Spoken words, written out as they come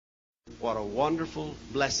what a wonderful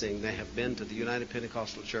blessing they have been to the United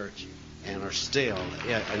Pentecostal Church and are still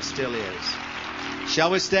is.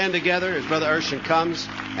 Shall we stand together as Brother Urshan comes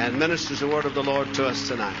and ministers the word of the Lord to us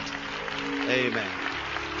tonight? Amen.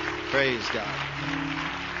 Praise God.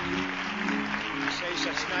 You say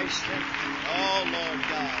such nice things. Oh, Lord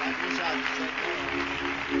God, I wish I could say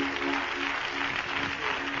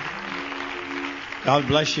God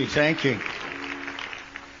bless you. Thank you.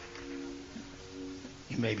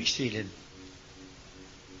 You may be seated.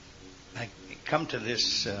 I come to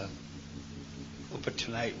this pulpit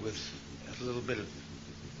tonight with a little bit of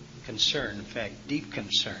concern, in fact, deep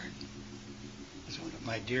concern. One of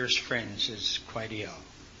my dearest friends is quite ill,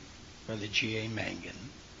 Brother G.A. Mangan.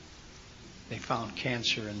 They found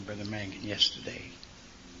cancer in Brother Mangan yesterday,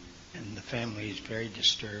 and the family is very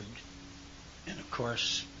disturbed. And of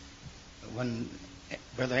course, when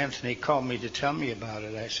Brother Anthony called me to tell me about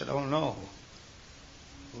it, I said, "Oh no."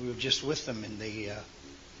 We were just with them in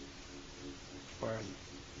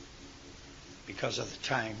because of the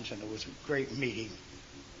times, and it was a great meeting.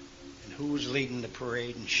 And who was leading the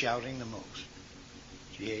parade and shouting the most?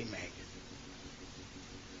 G.A. Mangan.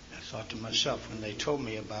 I thought to myself, when they told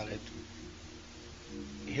me about it,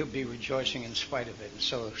 he'll be rejoicing in spite of it. And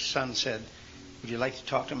so his son said, "Would you like to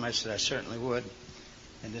talk to him?" I said, "I certainly would."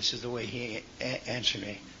 And this is the way he answered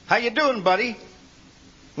me. "How you doing, buddy?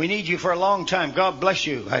 We need you for a long time. God bless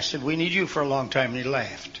you." I said, "We need you for a long time." And he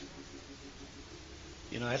laughed.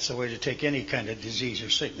 You know, that's the way to take any kind of disease or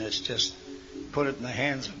sickness. Just put it in the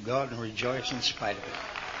hands of God and rejoice in spite of it.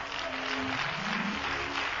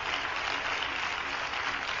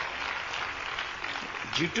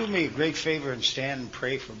 Would you do me a great favor and stand and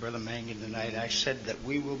pray for Brother Mangan tonight? I said that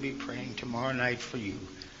we will be praying tomorrow night for you,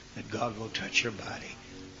 that God will touch your body.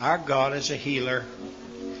 Our God is a healer.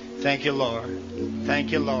 Thank you, Lord.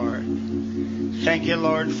 Thank you, Lord. Thank you,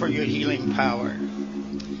 Lord, for your healing power,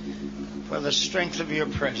 for the strength of your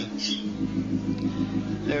presence.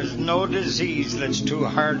 There's no disease that's too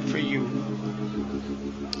hard for you.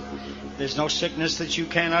 There's no sickness that you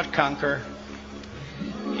cannot conquer.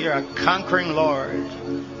 You're a conquering Lord.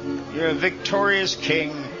 You're a victorious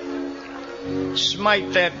King.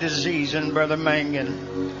 Smite that disease in Brother Mangan.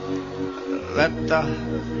 Let the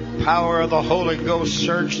power of the Holy Ghost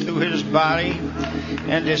surge through his body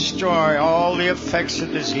and destroy all the effects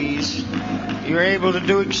of disease. You're able to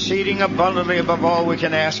do exceeding abundantly above all we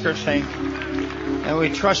can ask or think. And we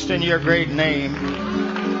trust in your great name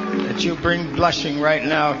that you bring blessing right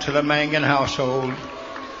now to the Mangan household.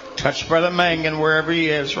 Touch Brother Mangan wherever he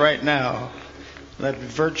is right now. Let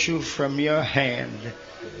virtue from your hand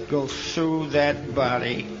go through that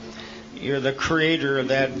body. You're the creator of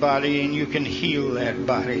that body, and you can heal that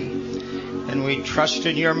body. And we trust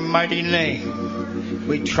in your mighty name.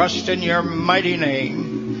 We trust in your mighty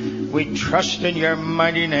name. We trust in your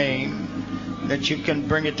mighty name that you can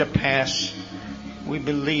bring it to pass. We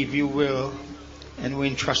believe you will, and we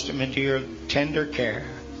entrust him into your tender care.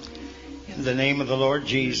 In the name of the Lord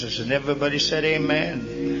Jesus. And everybody said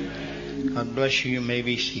amen. God bless you. You may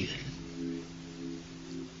be seated.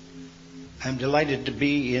 I'm delighted to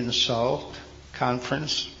be in SALT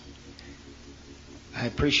Conference. I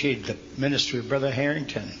appreciate the ministry of Brother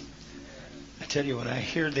Harrington. I tell you, when I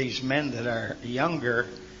hear these men that are younger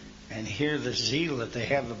and hear the zeal that they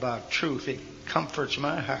have about truth, it comforts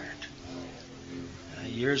my heart.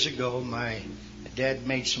 Years ago, my dad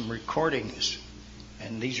made some recordings,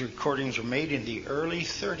 and these recordings were made in the early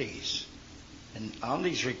 30s. And on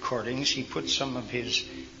these recordings, he put some of his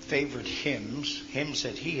favorite hymns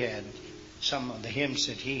that he had, some of the hymns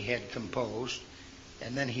that he had composed,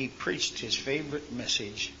 and then he preached his favorite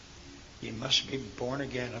message: you must be born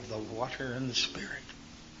again of the water and the Spirit.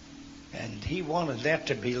 And he wanted that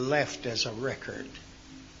to be left as a record,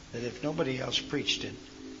 that if nobody else preached it,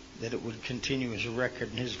 that it would continue as a record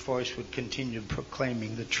and his voice would continue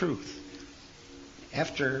proclaiming the truth.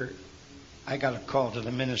 After I got a call to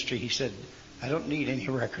the ministry, he said, "I don't need any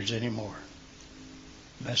records anymore.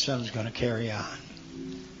 My son's going to carry on."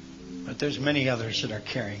 But there's many others that are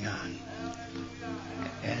carrying on.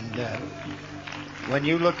 And when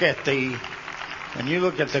you look at the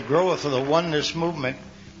growth of the oneness movement,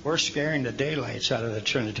 we're scaring the daylights out of the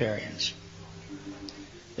Trinitarians.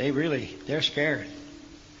 They're scared.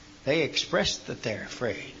 They expressed that they're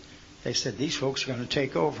afraid. They said these folks are going to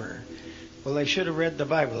take over. Well, they should have read the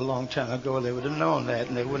Bible a long time ago. They would have known that,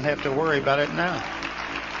 and they wouldn't have to worry about it now.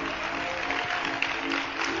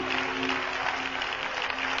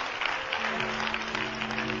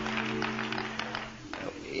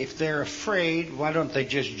 If they're afraid, why don't they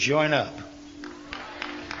just join up?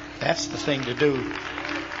 That's the thing to do.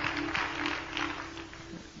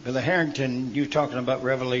 Brother Harrington, you talking about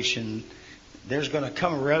revelation. There's going to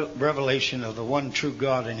come a revelation of the one true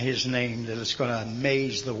God in His name that is going to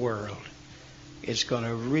amaze the world. It's going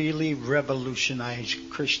to really revolutionize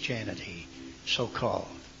Christianity, so-called.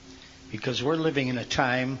 Because we're living in a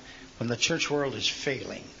time when the church world is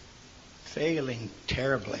failing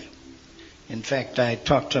terribly. In fact, I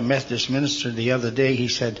talked to a Methodist minister the other day. He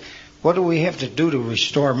said, "What do we have to do to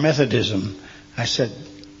restore Methodism?" I said,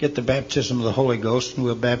 "Get the baptism of the Holy Ghost and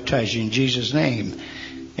we'll baptize you in Jesus' name.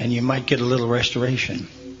 And you might get a little restoration."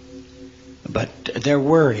 But they're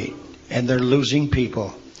worried and they're losing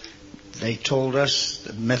people. They told us,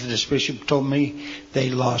 the Methodist bishop told me, they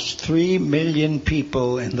lost 3 million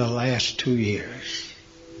people in the last 2 years.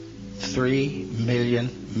 3 million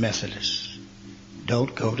Methodists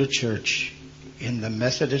don't go to church in the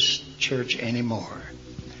Methodist church anymore.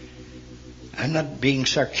 I'm not being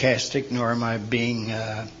sarcastic, nor am I being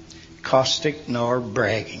caustic, nor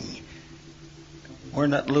bragging. We're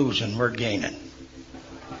not losing, we're gaining.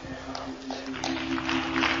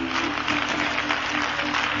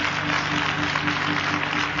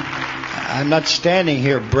 I'm not standing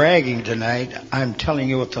here bragging tonight. I'm telling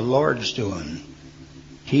you what the Lord's doing.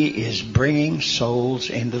 He is bringing souls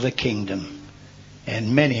into the kingdom.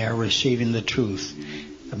 And many are receiving the truth.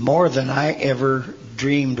 More than I ever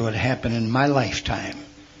dreamed would happen in my lifetime.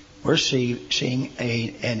 We're seeing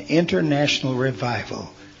an international revival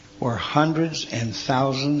where hundreds and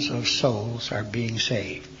thousands of souls are being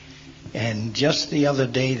saved. And just the other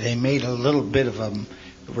day they made a little bit of a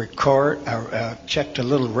checked a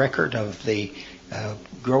little record of the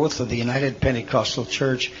growth of the United Pentecostal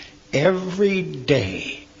Church. Every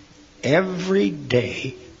day,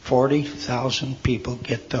 40,000 people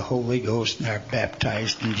get the Holy Ghost and are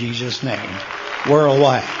baptized in Jesus' name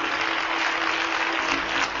worldwide.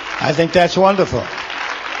 I think that's wonderful.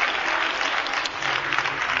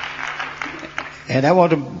 And I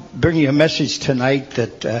want to bring you a message tonight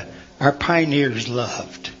that our pioneers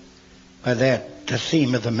loved. By that, the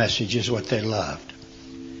theme of the message is what they loved.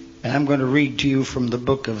 And I'm going to read to you from the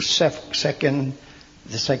book of the second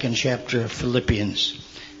chapter of Philippians.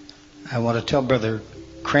 I want to tell Brother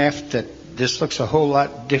Kraft that this looks a whole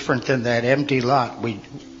lot different than that empty lot we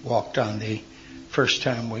walked on the first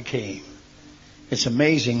time we came. It's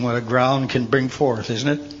amazing what a ground can bring forth,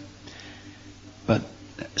 isn't it? But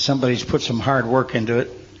somebody's put some hard work into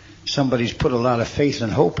it. Somebody's put a lot of faith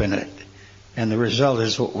and hope in it. And the result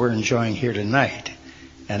is what we're enjoying here tonight.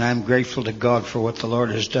 And I'm grateful to God for what the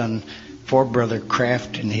Lord has done for Brother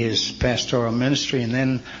Kraft in his pastoral ministry, and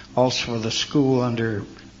then also for the school under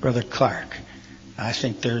Brother Clark. I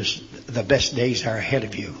think the best days are ahead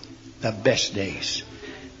of you. The best days.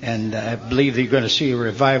 And I believe that you're going to see a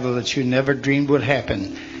revival that you never dreamed would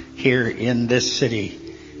happen here in this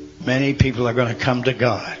city. Many people are going to come to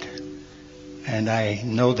God. And I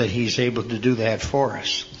know that He's able to do that for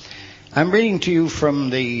us. I'm reading to you from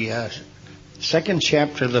the second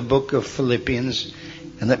chapter of the book of Philippians.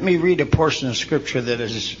 And let me read a portion of Scripture that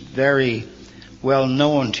is very well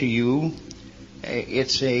known to you.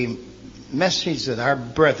 It's a message that our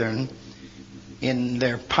brethren in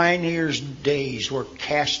their pioneers' days were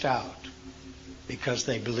cast out because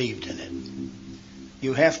they believed in it.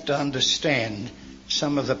 You have to understand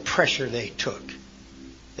some of the pressure they took.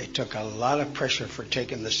 They took a lot of pressure for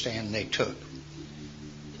taking the stand they took.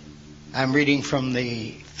 I'm reading from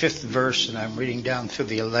the 5th verse and I'm reading down through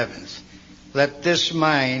the 11th. Let this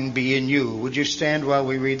mind be in you. Would you stand while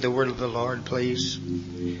we read the word of the Lord, please?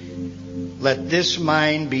 Let this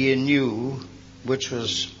mind be in you, which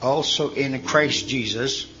was also in Christ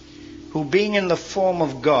Jesus, who being in the form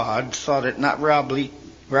of God, thought it not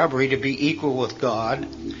robbery to be equal with God,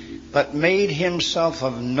 but made himself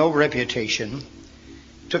of no reputation,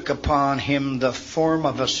 took upon him the form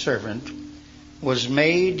of a servant, was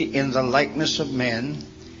made in the likeness of men,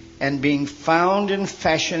 and being found in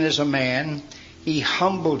fashion as a man, he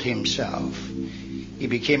humbled himself. He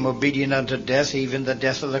became obedient unto death, even the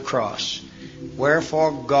death of the cross.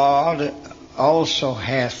 Wherefore God also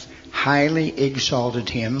hath highly exalted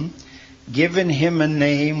him, given him a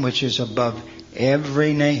name which is above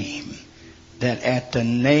every name, that at the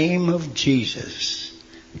name of Jesus,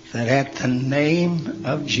 that at the name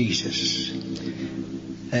of Jesus,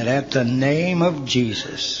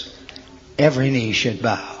 every knee should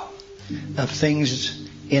bow, of things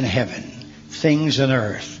in heaven, things in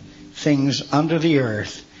earth, things under the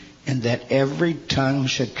earth, and that every tongue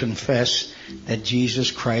should confess that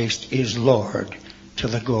Jesus Christ is Lord, to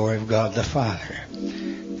the glory of God the Father.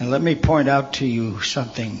 And let me point out to you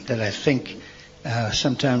something that I think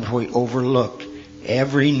sometimes we overlook.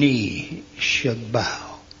 Every knee should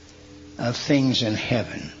bow. of things in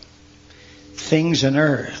heaven, things in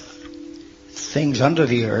earth, things under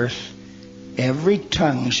the earth, every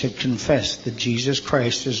tongue should confess that Jesus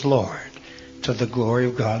Christ is Lord, to the glory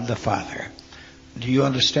of God the Father. Do you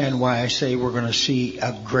understand why I say we're going to see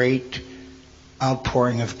a great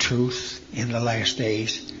outpouring of truth in the last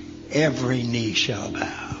days? Every knee shall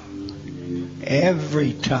bow.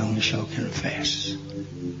 Every tongue shall confess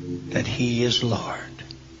that He is Lord.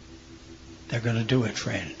 They're going to do it,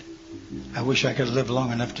 friend. I wish I could live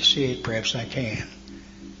long enough to see it. Perhaps I can.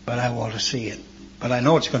 But I want to see it. But I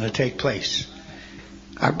know it's going to take place.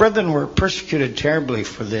 Our brethren were persecuted terribly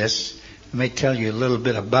for this. Let me tell you a little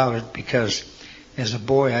bit about it, because as a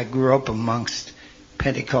boy I grew up amongst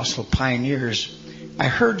Pentecostal pioneers. I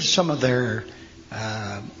heard some of their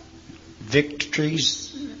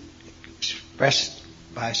victories expressed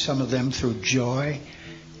by some of them through joy.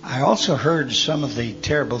 I also heard some of the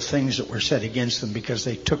terrible things that were said against them because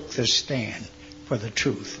they took this stand for the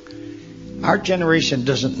truth. Our generation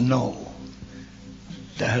doesn't know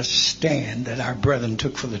the stand that our brethren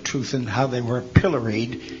took for the truth, and how they were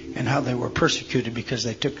pilloried and how they were persecuted because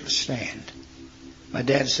they took the stand. My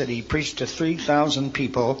dad said he preached to 3,000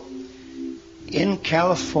 people in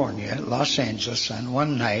California, Los Angeles, on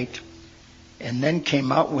one night, and then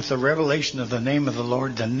came out with the revelation of the name of the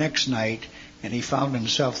Lord the next night, and he found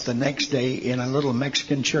himself the next day in a little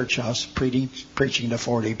Mexican church house preaching to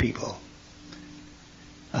 40 people.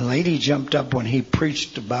 A lady jumped up when he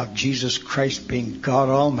preached about Jesus Christ being God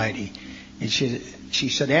Almighty, and she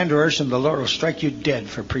said, "Andrew Urshan, the Lord will strike you dead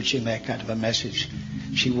for preaching that kind of a message."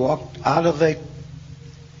 She walked out of the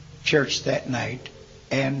church that night,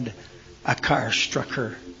 and a car struck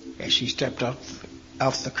her as she stepped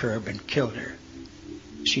off the curb and killed her.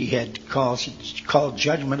 She had called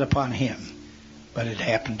judgment upon him, but it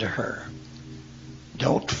happened to her.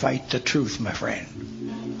 Don't fight the truth, my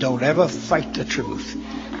friend. Don't ever fight the truth.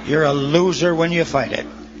 You're a loser when you fight it.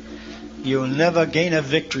 You'll never gain a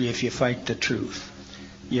victory if you fight the truth.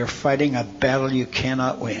 You're fighting a battle you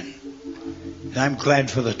cannot win. And I'm glad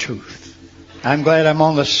for the truth. I'm glad I'm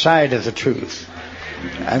on the side of the truth.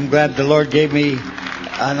 I'm glad the Lord gave me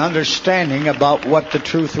an understanding about what the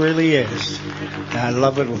truth really is. And I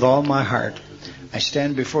love it with all my heart. I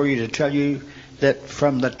stand before you to tell you that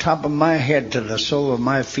from the top of my head to the sole of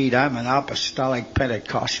my feet, I'm an apostolic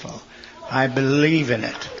Pentecostal. I believe in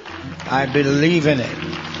it. I believe in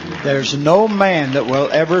it. There's no man that will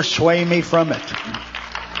ever sway me from it.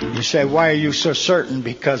 You say, why are you so certain?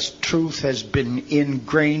 Because truth has been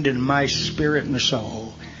ingrained in my spirit and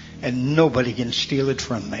soul, and nobody can steal it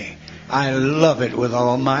from me. I love it with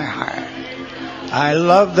all my heart. I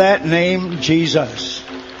love that name, Jesus.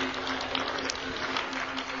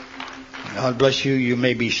 God bless you. You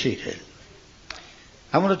may be seated.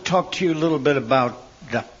 I want to talk to you a little bit about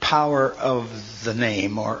the power of the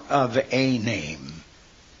name, or of a name.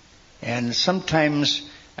 And sometimes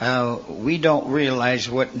we don't realize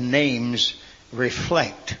what names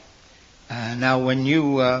reflect. Now, when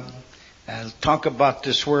you talk about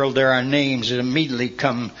this world, there are names that immediately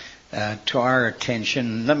come to our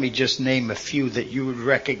attention. Let me just name a few that you would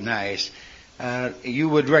recognize. You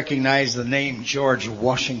would recognize the name George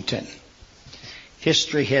Washington.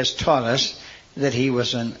 History has taught us that he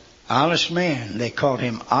was an honest man. They called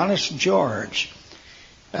him Honest George.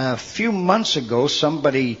 A few months ago,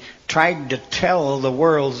 somebody tried to tell the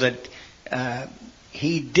world that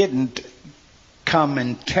he didn't come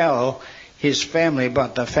and tell his family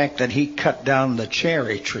about the fact that he cut down the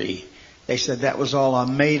cherry tree. They said that was all a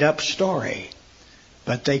made-up story.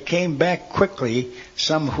 But they came back quickly,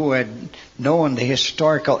 some who had known the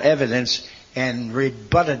historical evidence, and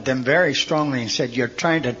rebutted them very strongly and said, you're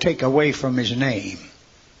trying to take away from his name.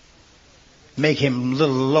 Make him a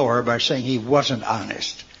little lower by saying he wasn't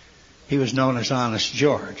honest. He was known as Honest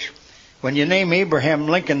George. When you name Abraham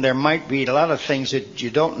Lincoln, there might be a lot of things that you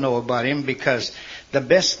don't know about him, because the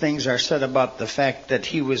best things are said about the fact that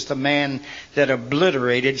he was the man that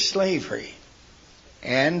obliterated slavery.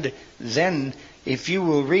 And then, if you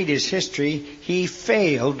will read his history, he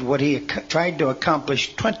failed what he tried to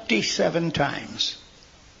accomplish 27 times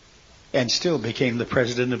and still became the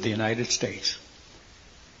President of the United States.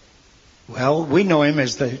 Well, we know him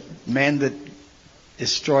as the man that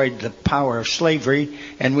destroyed the power of slavery,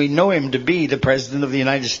 and we know him to be the President of the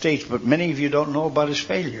United States, but many of you don't know about his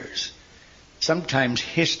failures. Sometimes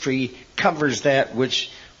history covers that which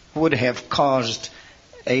would have caused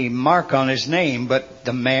a mark on his name, but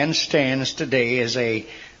the man stands today as a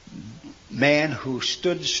man who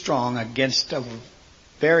stood strong against a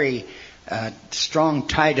very strong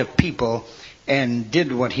tide of people and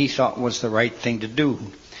did what he thought was the right thing to do.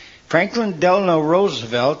 Franklin Delano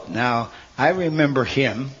Roosevelt, now I remember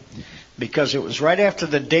him because it was right after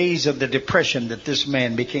the days of the Depression that this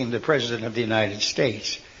man became the President of the United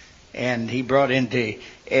States. And he brought into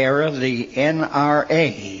era the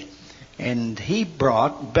NRA. And he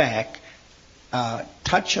brought back a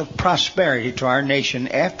touch of prosperity to our nation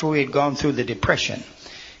after we had gone through the Depression.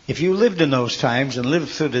 If you lived in those times and lived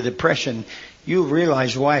through the Depression, you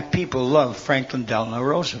realize why people love Franklin Delano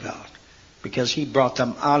Roosevelt. Because he brought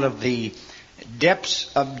them out of the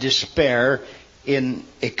depths of despair in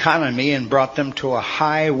economy and brought them to a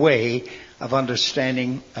high way of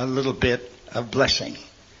understanding a little bit of blessing.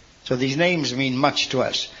 So these names mean much to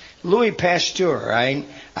us. Louis Pasteur,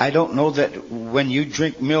 I don't know that when you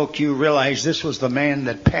drink milk you realize this was the man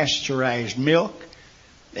that pasteurized milk,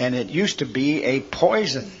 and it used to be a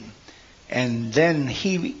poison. And then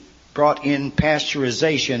he brought in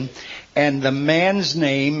pasteurization, and the man's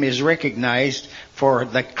name is recognized for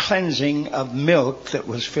the cleansing of milk that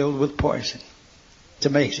was filled with poison. It's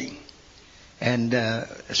amazing. And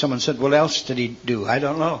someone said, what else did he do? I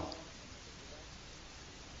don't know.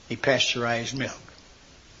 He pasteurized milk.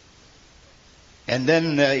 And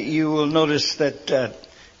then you will notice that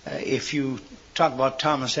if you talk about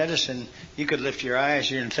Thomas Edison, you could lift your eyes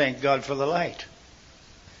here and thank God for the light.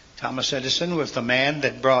 Thomas Edison was the man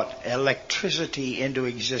that brought electricity into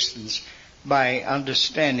existence by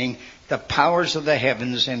understanding the powers of the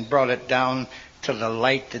heavens and brought it down to the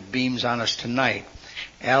light that beams on us tonight.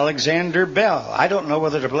 Alexander Bell, I don't know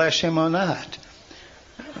whether to bless him or not.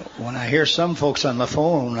 When I hear some folks on the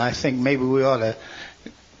phone, I think maybe we ought to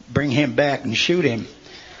bring him back and shoot him.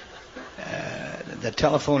 The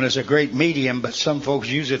telephone is a great medium, but some folks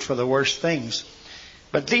use it for the worst things.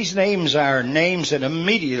 But these names are names that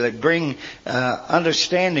immediately bring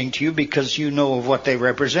understanding to you because you know of what they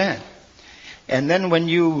represent. And then when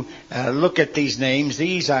you look at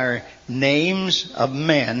these are names of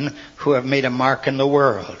men who have made a mark in the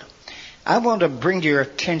world. I want to bring to your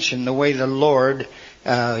attention the way the Lord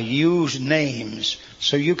used names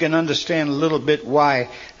so you can understand a little bit why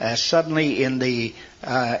suddenly in the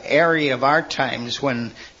area of our times when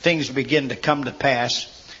things begin to come to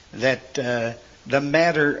pass that the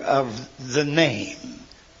matter of the name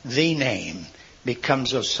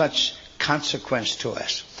becomes of such consequence to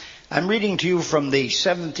us. I'm reading to you from the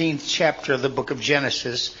 17th chapter of the book of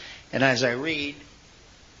Genesis, and as I read,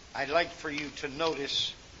 I'd like for you to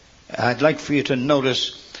notice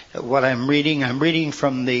what I'm reading. I'm reading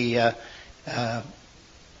from the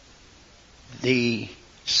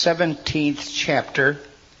 17th chapter,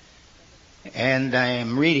 and I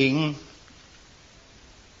am reading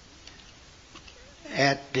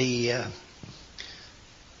at the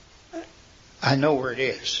I know where it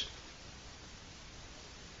is.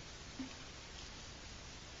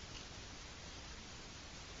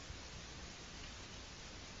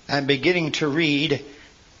 I'm beginning to read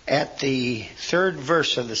at the 3rd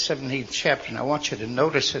verse of the 17th chapter, and I want you to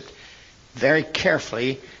notice it very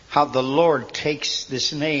carefully, how the Lord takes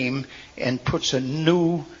this name and puts a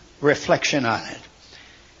new reflection on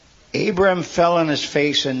it. Abram fell on his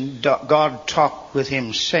face, and God talked with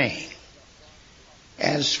him, saying,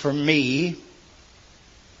 as for me,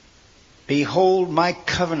 behold, my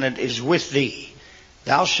covenant is with thee.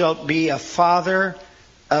 Thou shalt be a father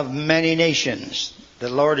of many nations. The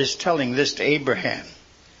Lord is telling this to Abraham.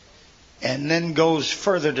 And then goes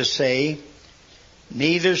further to say,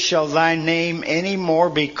 neither shall thy name any more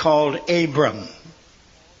be called Abram,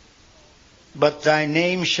 but thy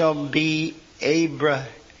name shall be Abraham.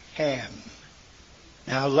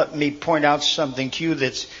 Now let me point out something to you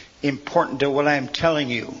that's important to what I'm telling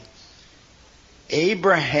you.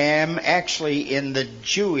 Abraham actually in the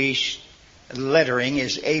Jewish lettering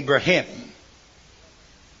is Abraham.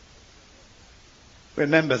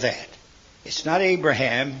 Remember that. It's not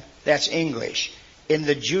Abraham, that's English. In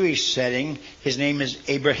the Jewish setting, his name is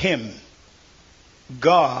Abraham.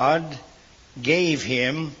 God gave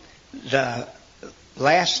him the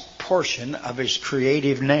last portion of his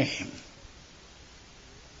creative name.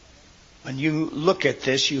 When you look at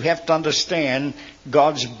this, you have to understand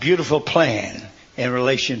God's beautiful plan in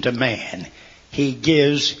relation to man. He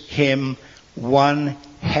gives him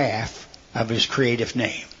 1/2 of his creative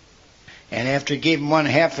name. And after he gave him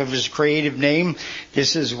 1/2 of his creative name,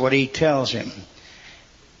 this is what he tells him.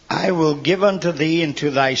 I will give unto thee and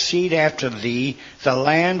to thy seed after thee the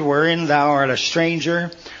land wherein thou art a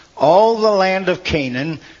stranger, all the land of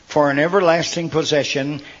Canaan, for an everlasting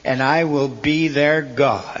possession, and I will be their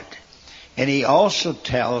God. And he also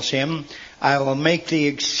tells him, I will make thee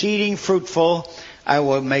exceeding fruitful, I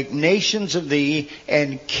will make nations of thee,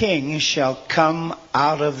 and kings shall come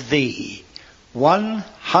out of thee. 1/2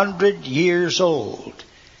 100 years old.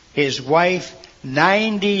 His wife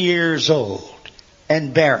 90 years old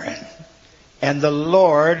and barren. And the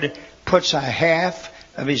Lord puts a half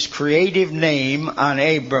of his creative name on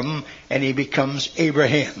Abram, and he becomes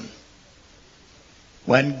Abraham.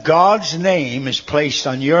 When God's name is placed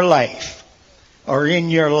on your life or in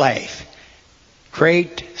your life,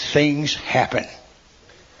 great things happen.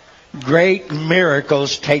 Great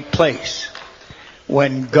miracles take place.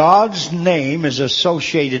 When God's name is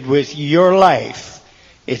associated with your life,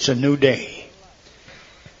 it's a new day.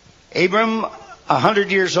 Abram,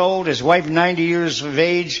 100 years old, his wife 90 years of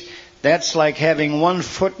age. That's like having one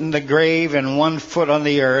foot in the grave and one foot on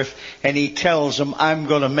the earth. And he tells them, I'm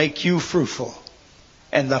going to make you fruitful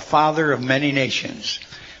and the father of many nations.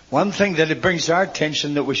 One thing that it brings to our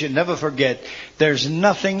attention that we should never forget, there's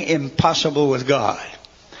nothing impossible with God.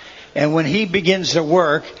 And when he begins to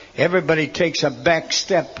work, everybody takes a back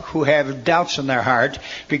step who have doubts in their heart,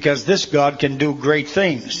 because this God can do great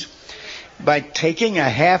things. By taking a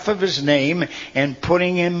half of his name and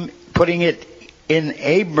putting it in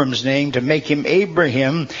Abram's name to make him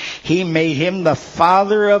Abraham, he made him the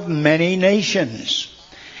father of many nations.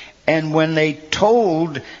 And when they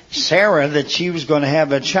told Sarah that she was going to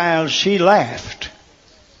have a child, she laughed.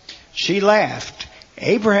 She laughed.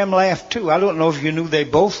 Abraham laughed too. I don't know if you knew they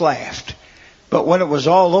both laughed. But when it was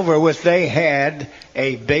all over with, they had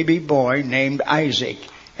a baby boy named Isaac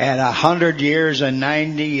at 100 years and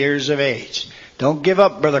 90 years of age. Don't give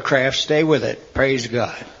up, Brother Kraft. Stay with it. Praise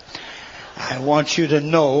God. I want you to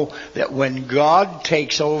know that when God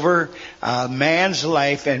takes over a man's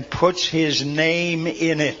life and puts his name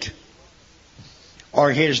in it, or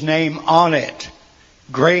his name on it,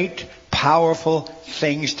 great, powerful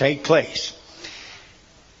things take place.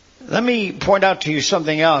 Let me point out to you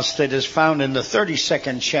something else that is found in the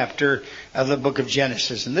 32nd chapter of the book of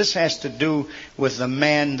Genesis. And this has to do with the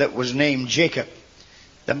man that was named Jacob.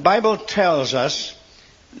 The Bible tells us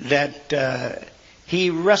that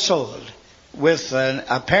he wrestled with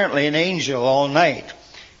apparently an angel all night.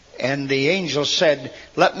 And the angel said,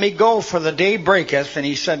 let me go, for the day breaketh. And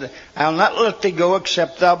he said, I'll not let thee go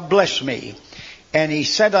except thou bless me. And he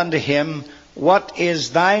said unto him, what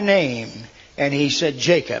is thy name? And he said,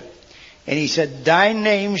 Jacob. And he said, thy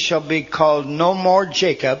name shall be called no more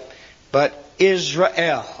Jacob, but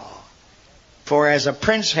Israel. For as a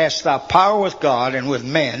prince hast thou power with God and with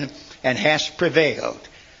men, and hast prevailed.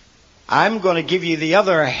 I'm going to give you the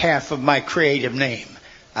other half of my creative name.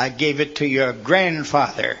 I gave it to your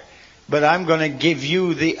grandfather, but I'm going to give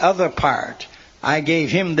you the other part. I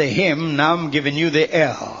gave him the him, now I'm giving you the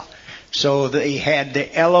El. So they had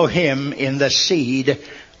the Elohim in the seed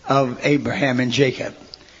of Abraham and Jacob.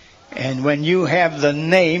 And when you have the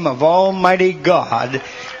name of Almighty God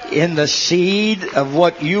in the seed of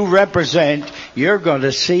what you represent, you're going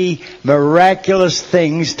to see miraculous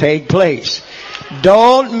things take place.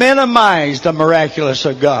 Don't minimize the miraculous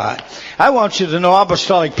of God. I want you to know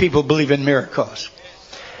apostolic people believe in miracles.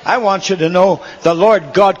 I want you to know the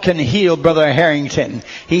Lord God can heal Brother Harrington.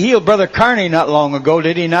 He healed Brother Carney not long ago,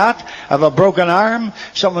 did he not? Of a broken arm.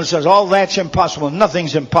 Someone says, oh, that's impossible.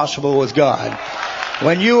 Nothing's impossible with God.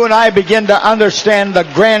 When you and I begin to understand the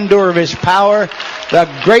grandeur of his power,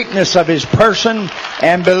 the greatness of his person,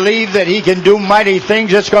 and believe that he can do mighty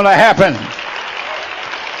things, it's going to happen.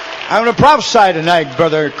 I'm going to prophesy tonight,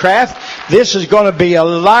 Brother Kraft. This is going to be a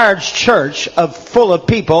large church full of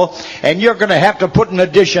people, and you're going to have to put an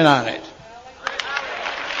addition on it.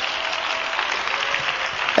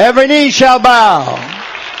 Every knee shall bow.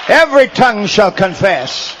 Every tongue shall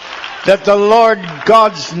confess that the Lord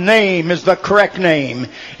God's name is the correct name,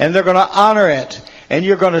 and they're going to honor it. And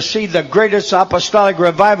you're going to see the greatest apostolic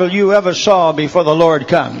revival you ever saw before the Lord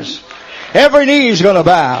comes. Every knee is going to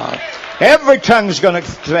bow. Every tongue is going to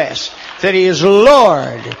confess that He is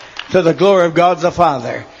Lord, to the glory of God the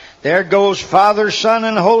Father. There goes Father, Son,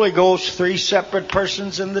 and Holy Ghost, three separate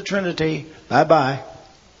persons in the Trinity. Bye-bye.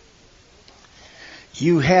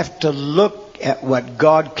 You have to look at what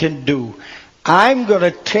God can do. I'm going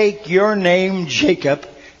to take your name, Jacob,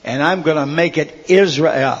 and I'm going to make it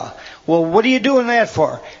Israel. Well, what are you doing that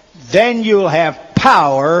for? Then you'll have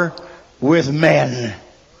power with men.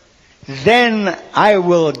 Then I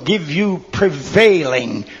will give you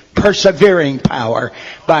prevailing, persevering power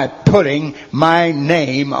by putting my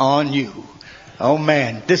name on you. Oh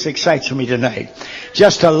man, this excites me tonight.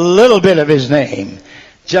 Just a little bit of His name,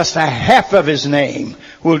 just a half of His name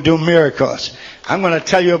will do miracles. I'm going to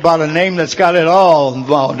tell you about a name that's got it all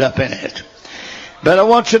involved up in it. But I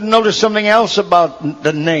want you to notice something else about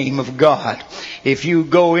the name of God. If you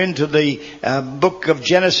go into the book of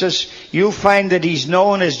Genesis, you'll find that He's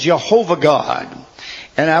known as Jehovah God.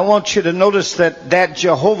 And I want you to notice that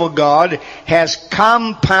Jehovah God has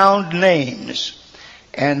compound names.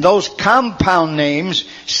 And those compound names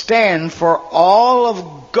stand for all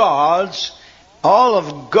of God's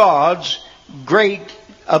great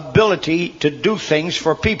ability to do things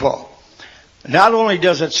for people. Not only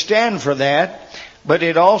does it stand for that, but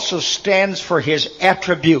it also stands for His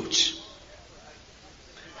attributes.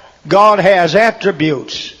 God has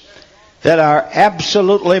attributes that are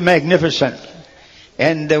absolutely magnificent.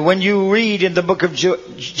 And when you read in the book of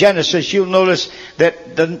Genesis, you'll notice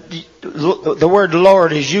that the word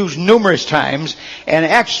Lord is used numerous times, and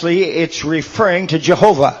actually it's referring to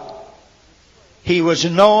Jehovah. He was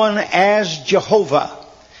known as Jehovah.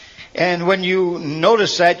 And when you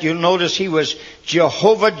notice that, you'll notice He was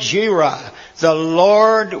Jehovah Jireh. The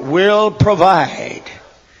Lord will provide.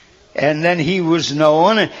 And then He was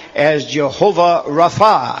known as Jehovah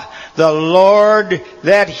Rapha, the Lord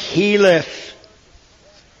that healeth.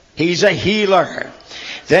 He's a healer.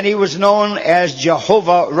 Then He was known as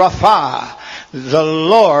Jehovah Rapha, the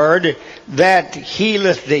Lord that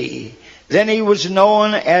healeth thee. Then He was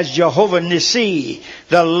known as Jehovah Nissi,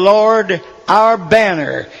 the Lord our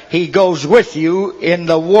banner. He goes with you in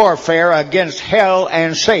the warfare against hell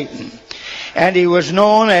and Satan. And He was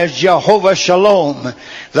known as Jehovah Shalom,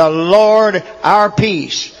 the Lord our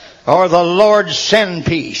peace, or the Lord send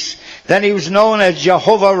peace. Then He was known as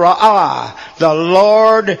Jehovah Ra'ah, the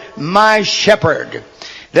Lord my shepherd.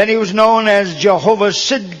 Then He was known as Jehovah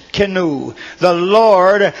Sidkenu, the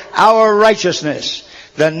Lord our righteousness.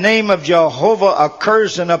 The name of Jehovah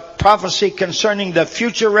occurs in a prophecy concerning the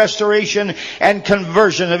future restoration and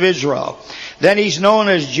conversion of Israel. Then He's known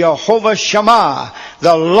as Jehovah Shammah,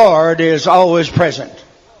 the Lord is always present.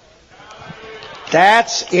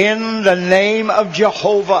 That's in the name of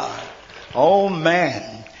Jehovah. Oh man.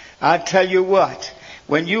 I tell you what,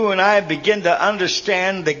 when you and I begin to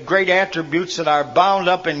understand the great attributes that are bound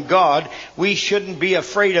up in God, we shouldn't be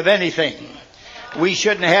afraid of anything. We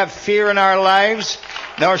shouldn't have fear in our lives,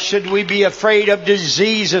 nor should we be afraid of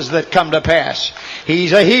diseases that come to pass.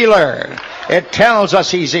 He's a healer. It tells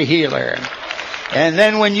us He's a healer. And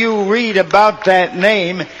then when you read about that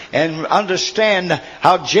name and understand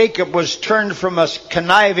how Jacob was turned from a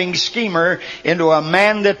conniving schemer into a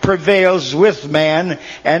man that prevails with man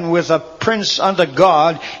and with a prince unto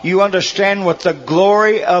God, you understand what the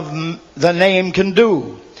glory of the name can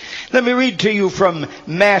do. Let me read to you from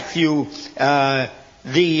Matthew, the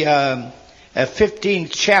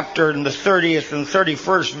 15th chapter and the 30th and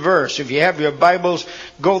 31st verse. If you have your Bibles,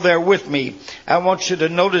 go there with me. I want you to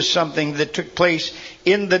notice something that took place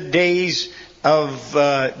in the days of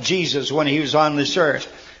Jesus when He was on this earth.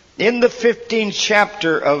 In the 15th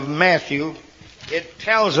chapter of Matthew, it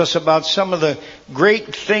tells us about some of the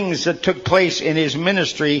great things that took place in His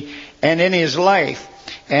ministry and in His life.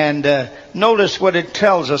 And notice what it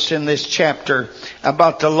tells us in this chapter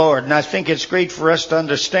about the Lord. And I think it's great for us to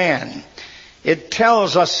understand. It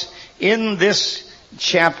tells us in this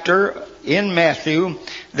chapter in Matthew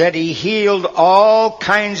that He healed all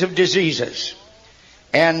kinds of diseases.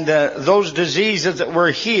 And those diseases that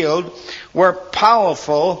were healed were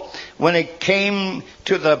powerful when it came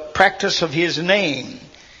to the practice of His name.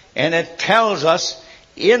 And it tells us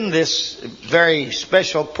in this very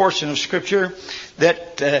special portion of Scripture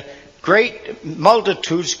that great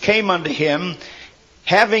multitudes came unto Him,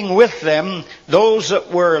 having with them those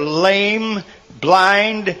that were lame,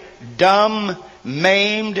 blind, dumb,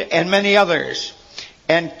 maimed, and many others,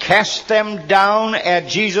 and cast them down at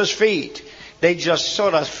Jesus' feet. They just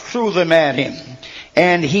sort of threw them at Him,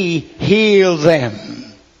 and He healed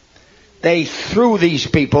them. They threw these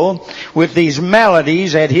people with these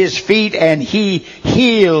maladies at His feet, and He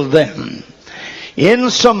healed them.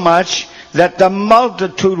 Insomuch that the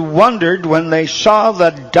multitude wondered when they saw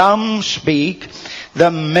the dumb speak, the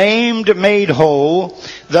maimed made whole,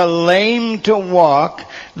 the lame to walk,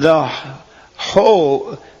 the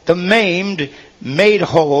maimed made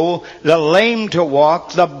whole, the lame to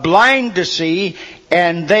walk, the blind to see,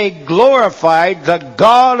 and they glorified the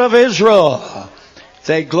God of Israel.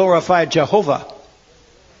 They glorified Jehovah.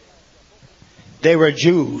 They were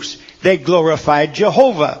Jews. They glorified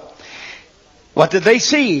Jehovah. What did they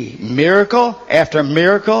see? Miracle after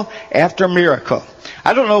miracle after miracle.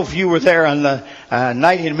 I don't know if you were there on the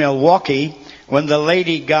night in Milwaukee when the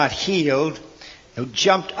lady got healed, who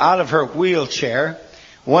jumped out of her wheelchair.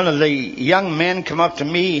 One of the young men came up to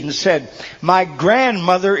me and said, "My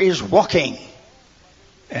grandmother is walking."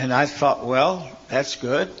 And I thought, well, that's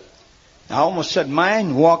good. I almost said,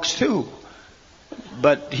 "Mine walks too."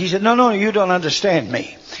 But he said, no, you don't understand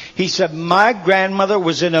me. He said, "My grandmother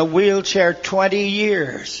was in a wheelchair 20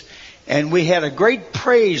 years. And we had a great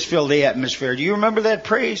praise fill the atmosphere. Do you remember that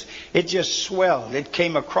praise? It just swelled. It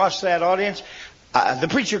came across that audience. The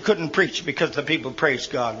preacher couldn't preach because the people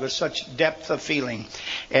praised God with such depth of feeling.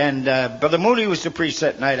 And Brother Mooney was to preach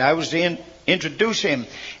that night. I was to introduce him.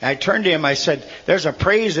 And I turned to him. I said, there's a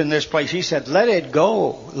praise in this place. He said, let it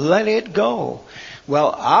go. Let it go.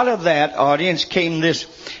 Well, out of that audience came this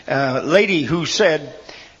lady who said,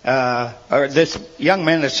 or this young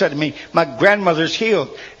man that said to me, my grandmother's healed.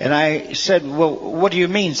 And I said, well, what do you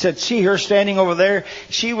mean? He said, see her standing over there?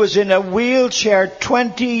 She was in a wheelchair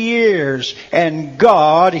 20 years and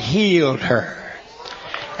God healed her.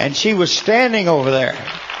 And she was standing over there.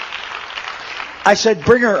 I said,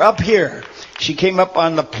 bring her up here. She came up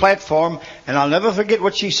on the platform and I'll never forget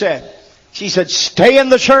what she said. She said, stay in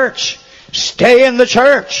the church. Stay in the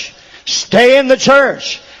church. Stay in the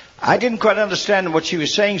church. I didn't quite understand what she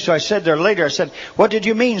was saying, so I said to her later, I said, what did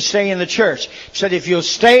you mean stay in the church? She said, if you'll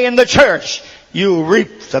stay in the church, you'll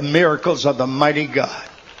reap the miracles of the mighty God.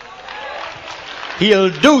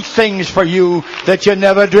 He'll do things for you that you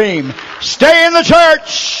never dreamed. Stay in the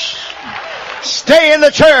church. Stay in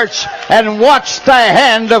the church and watch the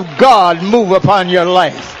hand of God move upon your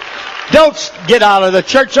life. Don't get out of the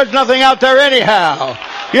church. There's nothing out there anyhow.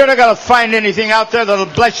 You're not going to find anything out there that'll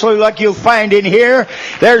bless you like you'll find in here.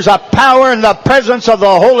 There's a power in the presence of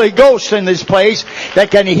the Holy Ghost in this place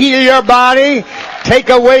that can heal your body, take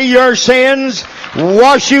away your sins,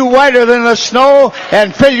 wash you whiter than the snow,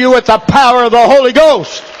 and fill you with the power of the Holy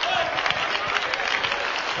Ghost.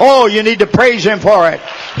 Oh, you need to praise Him for it.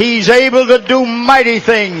 He's able to do mighty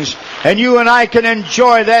things, and you and I can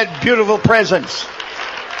enjoy that beautiful presence.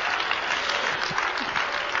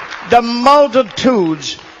 The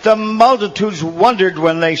multitudes wondered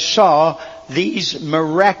when they saw these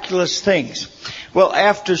miraculous things. Well,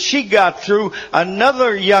 after she got through,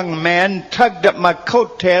 another young man tugged at my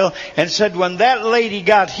coattail and said, when that lady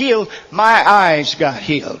got healed, my eyes got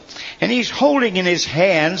healed. And he's holding in his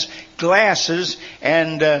hands glasses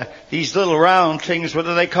and these little round things, what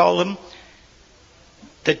do they call them?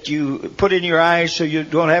 That you put in your eyes so you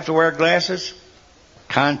don't have to wear glasses?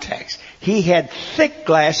 Contacts. He had thick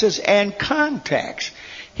glasses and contacts.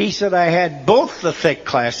 He said, I had both the thick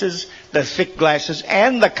glasses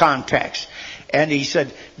and the contacts. And he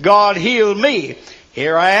said, God healed me.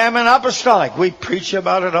 Here I am in apostolic. We preach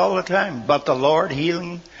about it all the time, but the Lord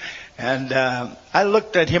healing. And I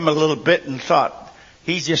looked at him a little bit and thought,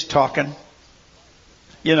 he's just talking.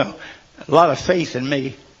 You know, a lot of faith in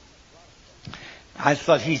me. I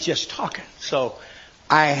thought he's just talking. So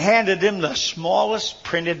I handed him the smallest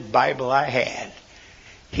printed Bible I had.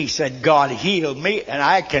 He said, God healed me and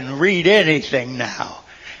I can read anything now.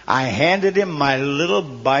 I handed him my little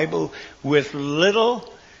Bible with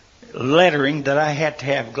little lettering that I had to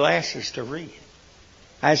have glasses to read.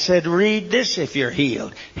 I said, read this if you're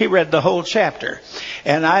healed. He read the whole chapter.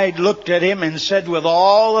 And I looked at him and said, with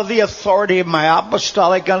all of the authority of my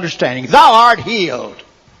apostolic understanding, thou art healed.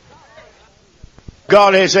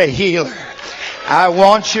 God is a healer. I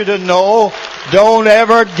want you to know, don't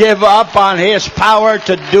ever give up on His power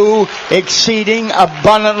to do exceeding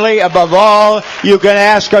abundantly above all you can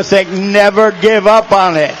ask or think. Never give up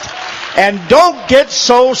on it. And don't get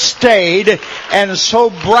so staid and so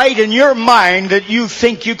bright in your mind that you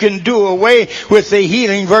think you can do away with the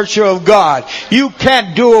healing virtue of God. You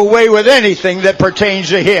can't do away with anything that pertains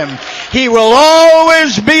to Him. He will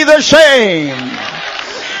always be the same.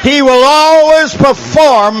 He will always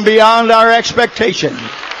perform beyond our expectation.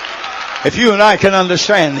 If you and I can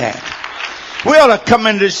understand that. We ought to come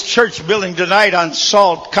into this church building tonight on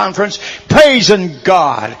SALT conference, praising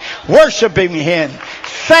God, worshiping Him,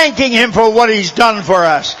 thanking Him for what He's done for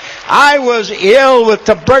us. I was ill with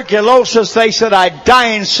tuberculosis. They said I'd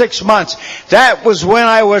die in 6 months. That was when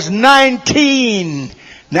I was 19.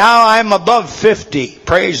 Now I'm above 50.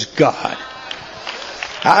 Praise God.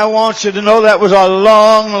 I want you to know that was a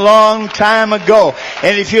long, long time ago.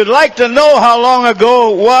 And if you'd like to know how long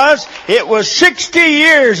ago it was 60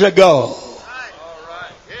 years ago.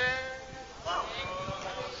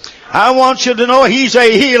 I want you to know He's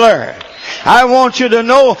a healer. I want you to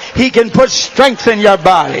know He can put strength in your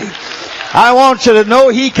body. I want you to know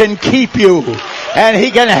He can keep you. And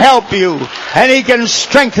He can help you. And He can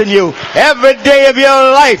strengthen you every day of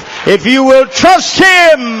your life. If you will trust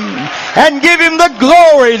Him and give Him the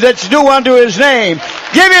glory that's due unto His name.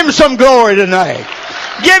 Give Him some glory tonight.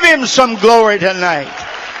 Give Him some glory tonight.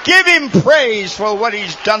 Give Him praise for what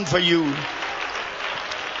He's done for you.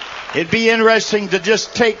 It'd be interesting to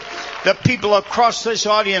just take the people across this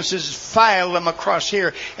audience is file them across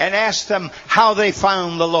here and ask them how they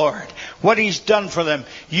found the Lord, what He's done for them.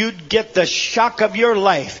 You'd get the shock of your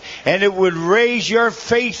life, and it would raise your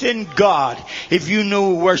faith in God if you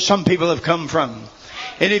knew where some people have come from.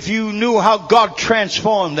 And if you knew how God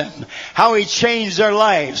transformed them, how He changed their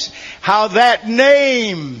lives, how that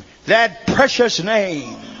name, that precious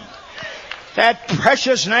name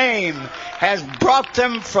has brought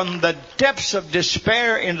them from the depths of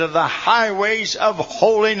despair into the highways of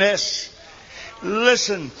holiness.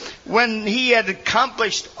 Listen, when He had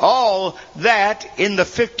accomplished all that in the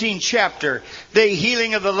 15th chapter, the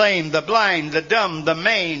healing of the lame, the blind, the dumb, the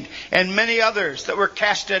maimed, and many others that were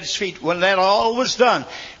cast at His feet, when that all was done,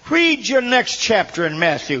 read your next chapter in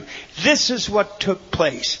Matthew. This is what took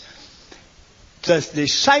place. The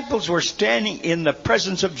disciples were standing in the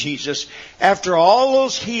presence of Jesus after all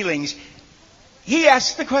those healings. He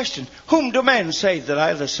asked the question, whom do men say that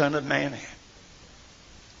I, the Son of Man, am?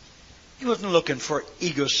 He wasn't looking for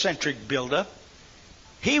egocentric buildup.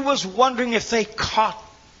 He was wondering if they caught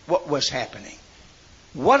what was happening.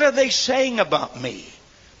 What are they saying about me?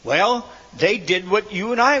 Well, they did what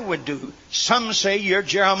you and I would do. Some say you're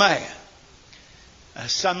Jeremiah.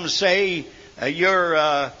 Some say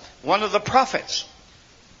you're one of the prophets.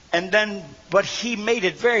 And then, but He made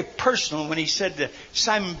it very personal when He said to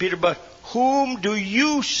Simon Peter, but whom do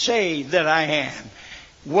you say that I am?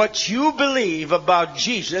 What you believe about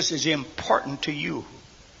Jesus is important to you.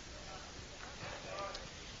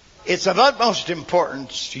 It's of utmost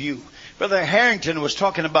importance to you. Brother Harrington was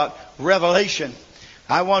talking about revelation.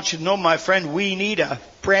 I want you to know, my friend, we need a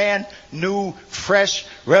brand new, fresh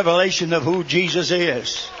revelation of who Jesus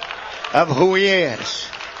is, of who He is.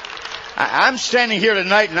 I'm standing here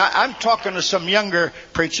tonight and I'm talking to some younger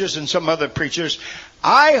preachers and some other preachers.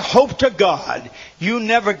 I hope to God you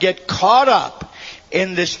never get caught up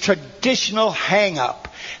in this traditional hang-up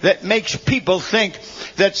that makes people think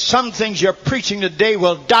that some things you're preaching today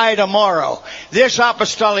will die tomorrow. This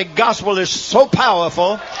apostolic gospel is so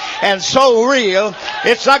powerful and so real,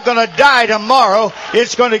 it's not going to die tomorrow.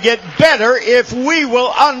 It's going to get better if we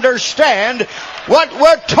will understand what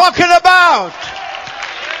we're talking about.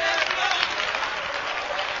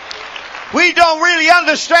 We don't really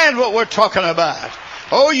understand what we're talking about.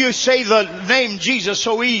 Oh, you say the name Jesus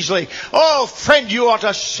so easily. Oh, friend, you ought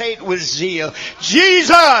to say it with zeal.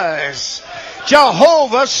 Jesus,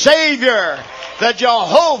 Jehovah, Savior. The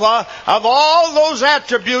Jehovah of all those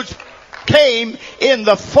attributes came in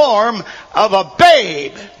the form of a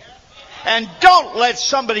babe. And don't let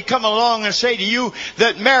somebody come along and say to you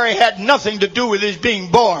that Mary had nothing to do with His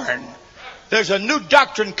being born. There's a new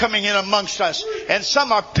doctrine coming in amongst us, and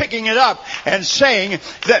some are picking it up and saying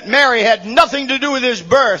that Mary had nothing to do with His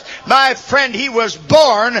birth. My friend, He was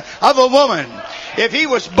born of a woman. If He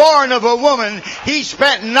was born of a woman, He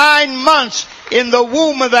spent 9 months in the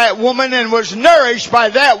womb of that woman and was nourished by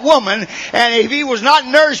that woman. And if He was not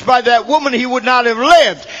nourished by that woman, He would not have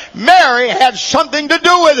lived. Mary had something to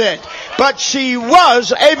do with it, but she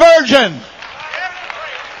was a virgin.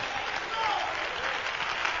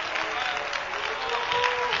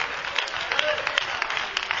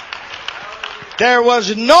 There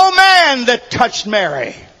was no man that touched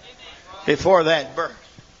Mary before that birth.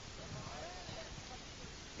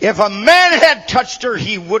 If a man had touched her,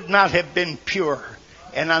 he would not have been pure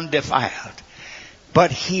and undefiled. But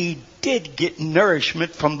he did get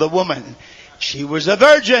nourishment from the woman. She was a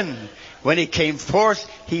virgin. When he came forth,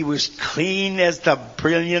 he was clean as the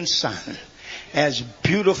brilliant sun, as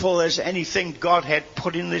beautiful as anything God had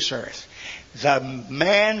put in this earth. The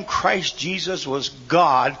man Christ Jesus was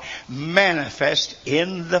God manifest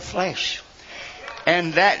in the flesh.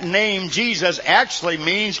 And that name Jesus actually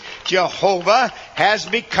means Jehovah has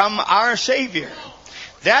become our Savior.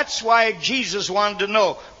 That's why Jesus wanted to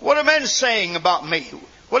know, what are men saying about me?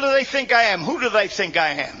 What do they think I am? Who do they think I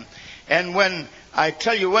am? And when I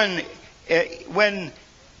tell you, when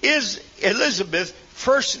Elizabeth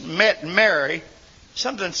first met Mary,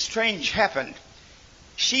 something strange happened.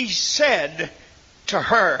 She said to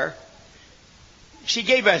her, she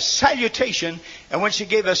gave a salutation, and when she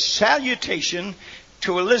gave a salutation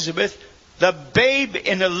to Elizabeth, the babe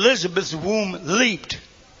in Elizabeth's womb leaped.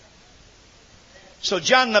 So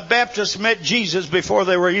John the Baptist met Jesus before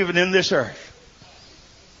they were even in this earth.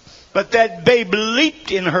 But that babe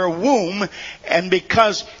leaped in her womb, and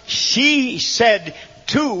because she said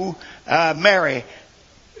to Mary,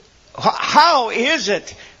 how is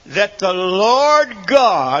it that the Lord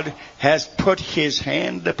God has put His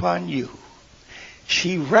hand upon you?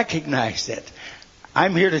 She recognized it.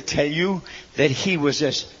 I'm here to tell you that He was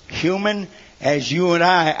as human as you and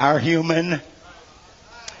I are human.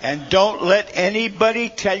 And don't let anybody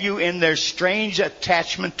tell you in their strange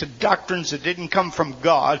attachment to doctrines that didn't come from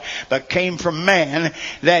God, but came from man,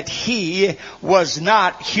 that he was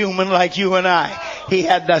not human like you and I. He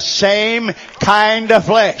had the same kind of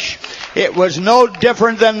flesh. It was no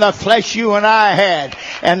different than the flesh you and I had.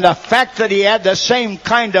 And the fact that he had the same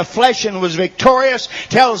kind of flesh and was victorious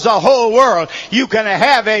tells the whole world you can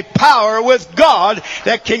have a power with God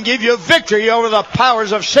that can give you victory over the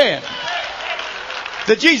powers of sin.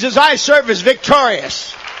 The Jesus I serve is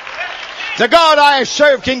victorious. The God I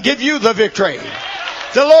serve can give you the victory.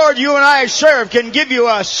 The Lord you and I serve can give you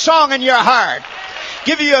a song in your heart,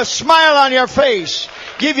 give you a smile on your face,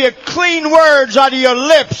 give you clean words out of your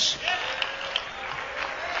lips.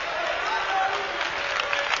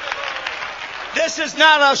 This is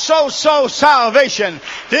not a so-so salvation.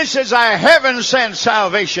 This is a heaven-sent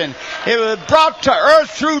salvation. It was brought to earth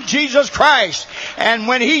through Jesus Christ. And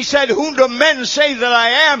when he said, "Whom do men say that I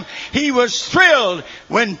am?" he was thrilled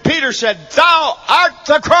when Peter said, "Thou art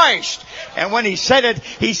the Christ." And when he said it,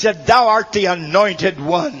 he said, "Thou art the anointed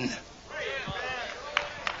one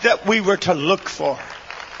that we were to look for."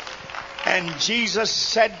 And Jesus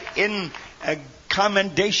said in a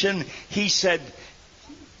commendation, he said,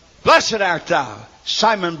 "Blessed art thou,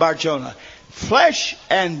 Simon Bar-Jonah. Flesh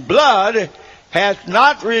and blood hath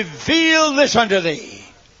not revealed this unto thee,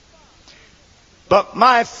 but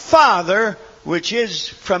my Father which is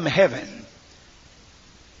from heaven."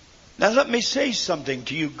 Now let me say something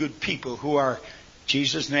to you good people who are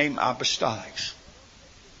Jesus' name apostolics.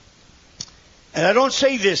 And I don't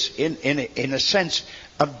say this in a sense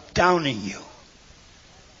of downing you.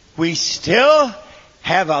 We still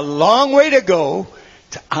have a long way to go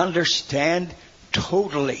to understand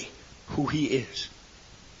totally who he is.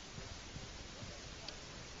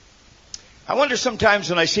 I wonder sometimes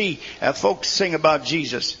when I see folks sing about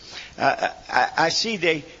Jesus, I see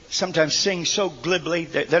they sometimes sing so glibly,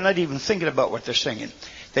 they're not even thinking about what they're singing.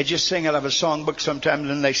 They just sing out of a songbook sometimes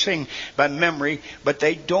and they sing by memory, but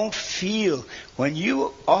they don't feel. When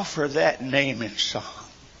you offer that name in song,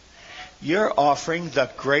 you're offering the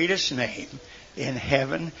greatest name in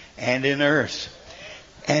heaven and in earth.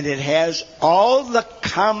 And it has all the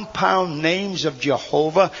compound names of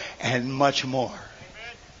Jehovah and much more.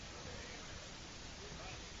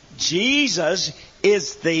 Jesus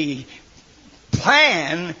is the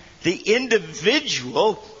plan, the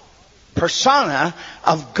individual persona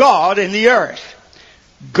of God in the earth.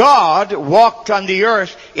 God walked on the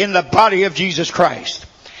earth in the body of Jesus Christ.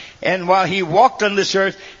 And while he walked on this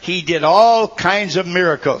earth, he did all kinds of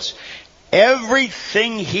miracles.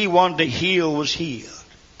 Everything he wanted to heal was healed.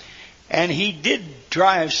 And he did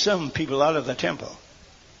drive some people out of the temple.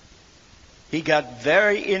 He got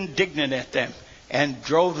very indignant at them and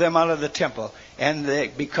drove them out of the temple.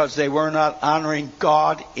 And because they were not honoring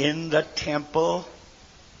God in the temple.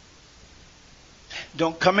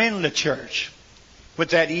 Don't come in the church with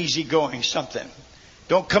that easygoing something.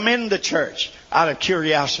 Don't come in the church out of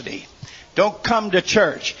curiosity. Don't come to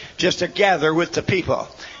church just to gather with the people.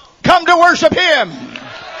 Come to worship him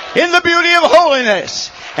in the beauty of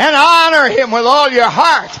holiness. And honor him with all your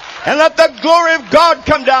heart. And let the glory of God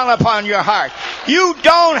come down upon your heart. You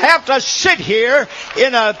don't have to sit here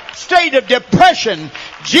in a state of depression.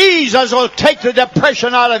 Jesus will take the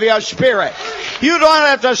depression out of your spirit. You don't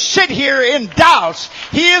have to sit here in doubts.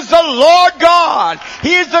 He is the Lord God.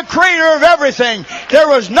 He is the creator of everything. There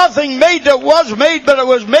was nothing made that was made, but it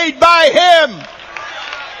was made by him.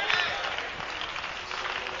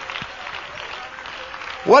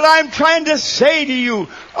 What I'm trying to say to you,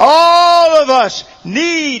 all of us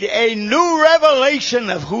need a new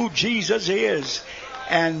revelation of who Jesus is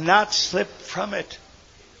and not slip from it.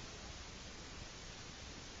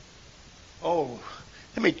 Oh,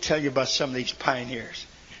 let me tell you about some of these pioneers.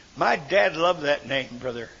 My dad loved that name,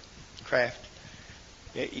 Brother Kraft.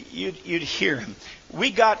 You'd hear him.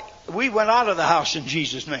 We went out of the house in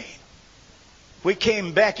Jesus' name. We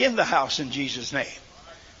came back in the house in Jesus' name.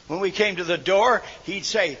 When we came to the door, he'd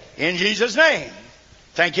say, "In Jesus' name,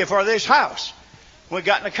 thank you for this house." When we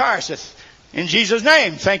got in the car, he said, "In Jesus'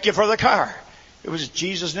 name, thank you for the car." It was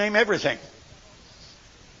Jesus' name, everything.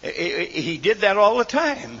 He did that all the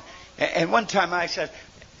time. And one time I said,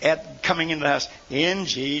 coming into the house, "In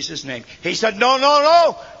Jesus' name." He said,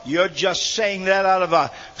 No. You're just saying that out of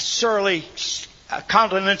a surly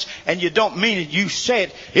countenance, and you don't mean it. You say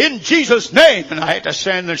it, "In Jesus' name." And I had to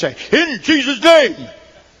stand there and say, "In Jesus' name."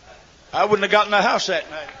 I wouldn't have gotten the house that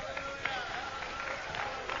night.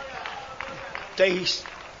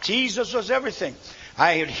 Jesus was everything.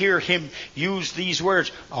 I would hear him use these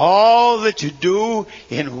words. "All that you do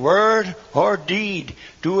in word or deed,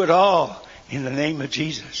 do it all in the name of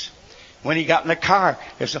Jesus. When he got in the car,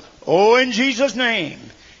 he said, oh, in Jesus' name.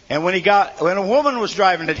 And when a woman was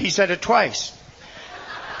driving it, he said it twice.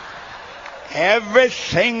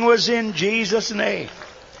 Everything was in Jesus' name.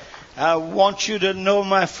 I want you to know,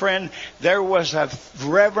 my friend, there was a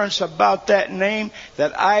reverence about that name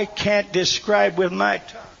that I can't describe with my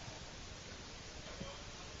tongue.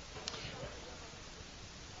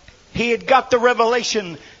 He had got the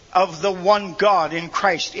revelation of the one God in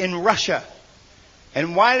Christ in Russia.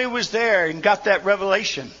 And while he was there and got that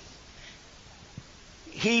revelation,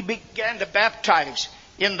 he began to baptize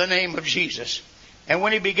in the name of Jesus. And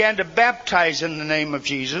when he began to baptize in the name of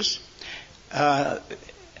Jesus,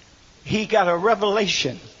 he got a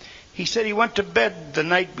revelation. He said he went to bed the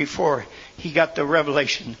night before he got the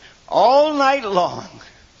revelation. All night long,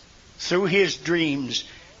 through his dreams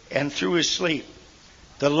and through his sleep,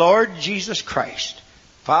 the Lord Jesus Christ,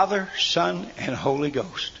 Father, Son, and Holy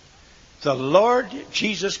Ghost. The Lord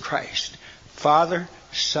Jesus Christ, Father,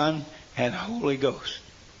 Son, and Holy Ghost.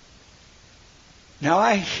 Now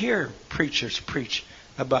I hear preachers preach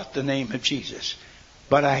about the name of Jesus,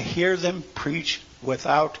 but I hear them preach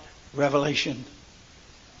without revelation.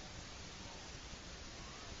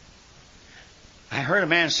 I heard a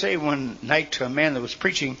man say one night to a man that was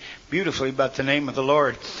preaching beautifully about the name of the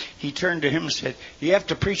Lord. He turned to him and said, you have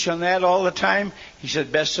to preach on that all the time? He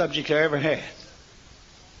said, best subject I ever had.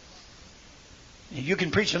 You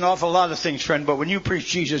can preach an awful lot of things, friend, but when you preach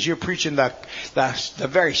Jesus, you're preaching the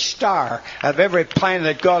very star of every plan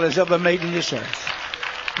that God has ever made in this earth.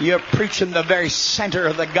 You're preaching the very center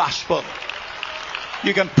of the gospel.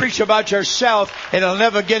 You can preach about yourself, and it'll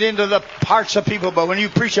never get into the parts of people, but when you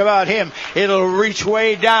preach about Him, it'll reach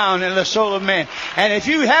way down in the soul of man. And if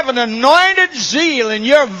you have an anointed zeal in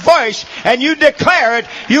your voice, and you declare it,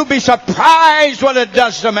 you'll be surprised what it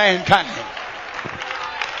does to mankind.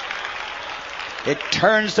 It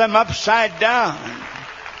turns them upside down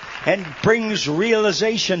and brings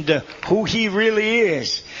realization to who He really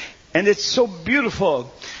is. And it's so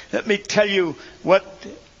beautiful. Let me tell you what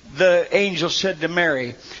the angel said to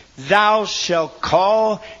Mary. Thou shalt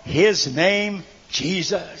call His name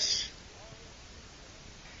Jesus.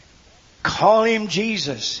 Call Him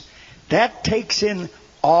Jesus. That takes in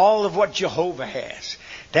all of what Jehovah has.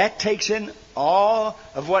 That takes in all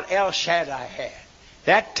of what El Shaddai had.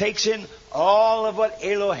 That takes in all of what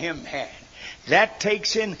Elohim had. That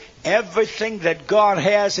takes in everything that God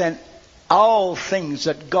has and all things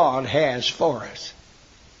that God has for us.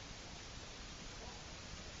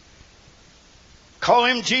 Call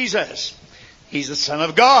Him Jesus. He's the Son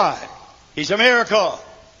of God. He's a miracle.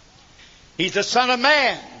 He's the Son of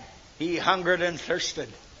Man. He hungered and thirsted.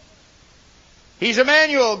 He's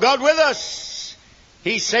Emmanuel, God with us.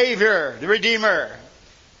 He's Savior, the Redeemer.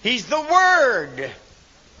 He's the Word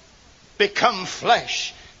become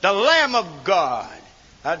flesh, the Lamb of God.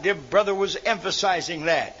 Our dear brother was emphasizing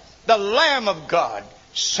that. The Lamb of God,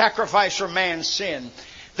 sacrifice for man's sin.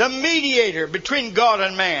 The mediator between God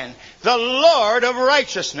and man. The Lord of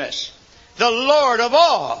righteousness. The Lord of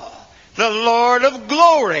all. The Lord of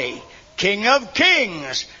glory. King of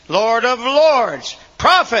kings. Lord of lords.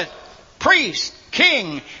 Prophet. Priest.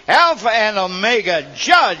 King. Alpha and Omega.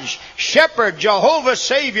 Judge. Shepherd. Jehovah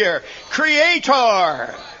Savior.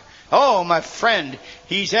 Creator. Oh, my friend,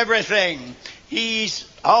 He's everything. He's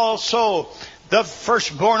also the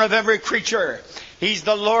firstborn of every creature. He's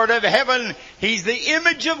the Lord of heaven. He's the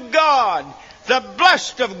image of God, the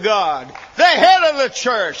blessed of God, the head of the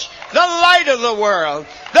church, the light of the world,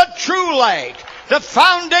 the true light, the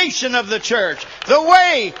foundation of the church, the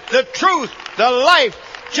way, the truth, the life,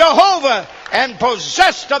 Jehovah, and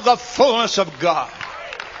possessed of the fullness of God.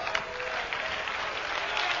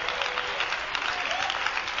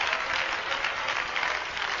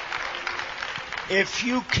 If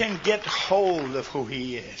you can get hold of who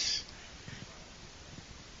He is.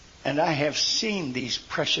 And I have seen these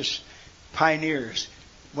precious pioneers.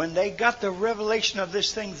 When they got the revelation of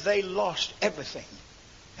this thing, they lost everything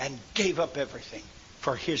and gave up everything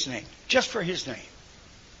for His name. Just for His name.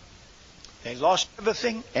 They lost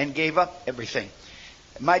everything and gave up everything.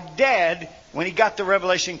 My dad, when he got the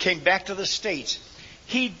revelation, came back to the States.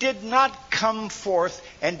 He did not come forth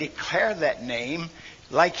and declare that name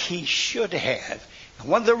like he should have. And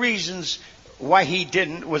one of the reasons why he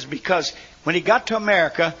didn't was because when he got to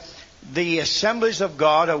America, the Assemblies of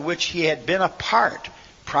God, of which he had been a part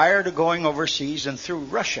prior to going overseas and through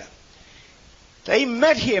Russia, they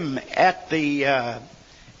met him at the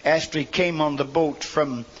after he came on the boat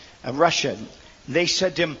from Russia. They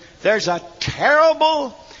said to him, there's a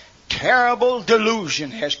terrible, terrible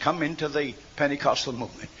delusion has come into the Pentecostal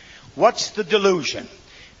movement. What's the delusion?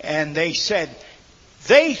 and they said,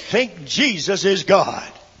 they think Jesus is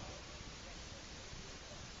God.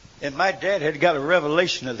 And my dad had got a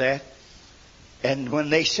revelation of that. And when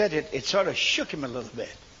they said it, it sort of shook him a little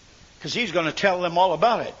bit. Because he's going to tell them all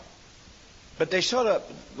about it. But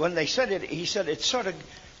when they said it, he said it sort of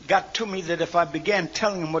got to me that if I began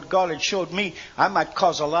telling them what God had showed me, I might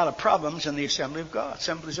cause a lot of problems in the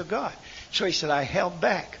Assemblies of God. So he said, I held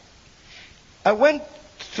back. I went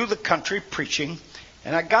through the country preaching,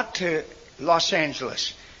 and I got to Los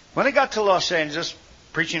Angeles. When I got to Los Angeles,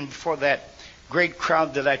 preaching before that great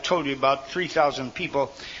crowd that I told you about, 3,000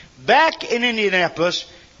 people, back in Indianapolis,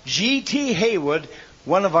 G.T. Haywood,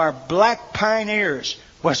 one of our black pioneers,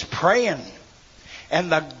 was praying.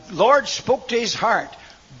 And the Lord spoke to his heart,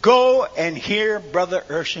 go and hear Brother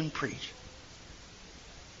Urshan preach.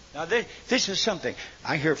 Now this is something.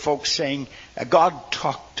 I hear folks saying, God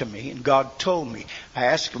talked to me and God told me. I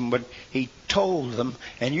asked him what he told them,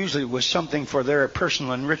 and usually it was something for their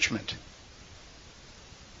personal enrichment.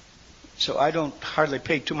 So I don't hardly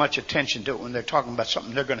pay too much attention to it when they're talking about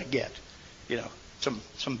something they're going to get. You know,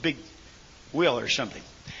 some big will or something.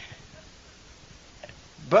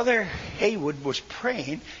 Brother Haywood was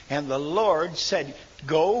praying, and the Lord said,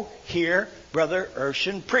 go hear Brother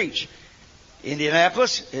Urshan preach.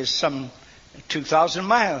 Indianapolis is some 2,000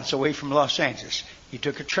 miles away from Los Angeles. He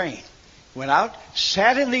took a train, went out,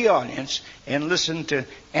 sat in the audience, and listened to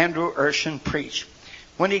Andrew Urshan preach.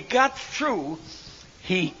 When he got through,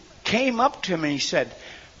 he came up to him and he said,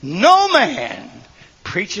 no man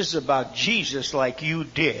preaches about Jesus like you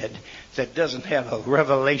did that doesn't have a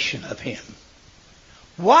revelation of him.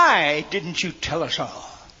 Why didn't you tell us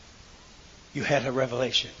all you had a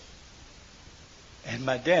revelation? And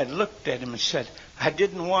my dad looked at him and said, I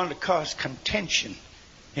didn't want to cause contention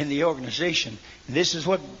in the organization. And this is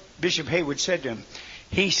what Bishop Haywood said to him.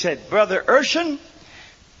 He said, Brother Urshan,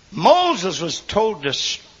 Moses was told to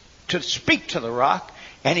speak to the rock,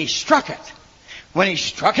 and he struck it. When he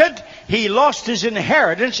struck it, he lost his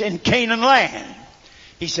inheritance in Canaan land.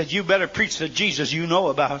 He said, you better preach the Jesus you know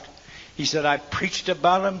about. He said, I preached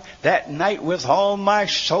about him that night with all my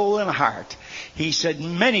soul and heart. He said,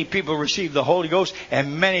 many people received the Holy Ghost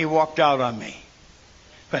and many walked out on me.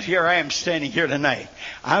 But here I am standing here tonight.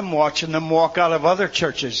 I'm watching them walk out of other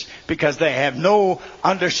churches because they have no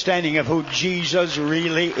understanding of who Jesus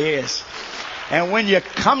really is. And when you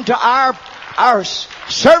come to our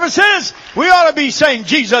services, we ought to be saying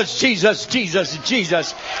Jesus, Jesus, Jesus,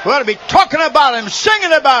 Jesus. We ought to be talking about him,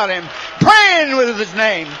 singing about him, praying with his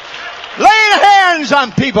name, laying hands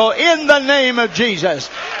on people in the name of Jesus.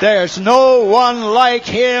 There's no one like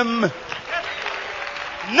him.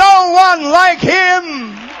 No one like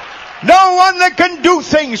him. No one that can do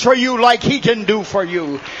things for you like he can do for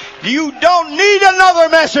you. You don't need another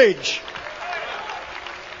message.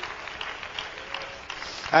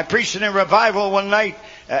 I preached in a revival one night,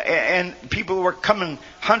 and people were coming,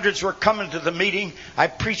 hundreds were coming to the meeting. I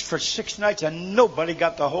preached for 6 nights and nobody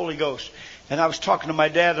got the Holy Ghost. And I was talking to my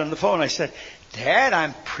dad on the phone. I said, Dad,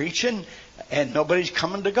 I'm preaching and nobody's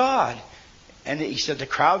coming to God. And he said, the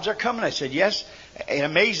crowds are coming. I said, yes. It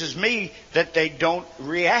amazes me that they don't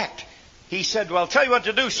react. He said, well, I'll tell you what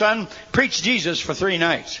to do, son. Preach Jesus for 3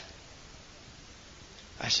 nights.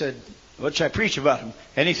 I said, what should I preach about him?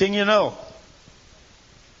 Anything you know.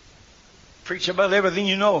 Preach about everything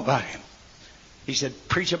you know about him. He said,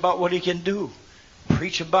 preach about what he can do.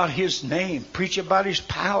 Preach about his name. Preach about his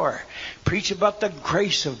power. Preach about the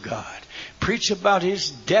grace of God. Preach about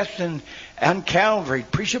his death on Calvary.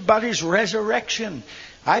 Preach about his resurrection.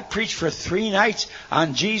 I preached for 3 nights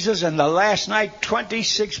on Jesus, and the last night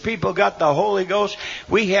 26 people got the Holy Ghost.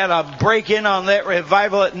 We had a break-in on that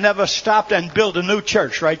revival. It never stopped, and built a new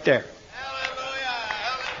church right there. Hallelujah.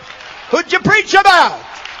 Who'd you preach about?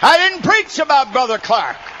 I didn't preach about Brother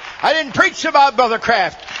Clark. I didn't preach about Brother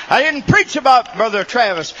Kraft. I didn't preach about Brother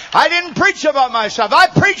Travis. I didn't preach about myself. I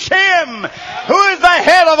preached him who is the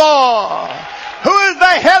head of all, who is the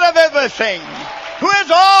head of everything, who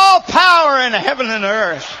has all power in heaven and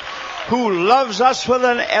earth, who loves us with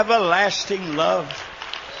an everlasting love.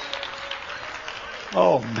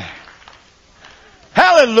 Oh, man.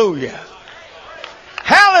 Hallelujah.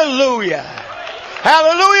 Hallelujah.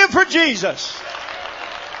 Hallelujah for Jesus.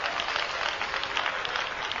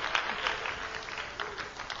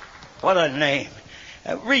 What a name.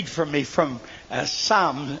 Read for me from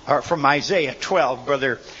Psalm, or from Isaiah 12,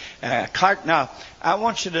 Brother Clark. Now, I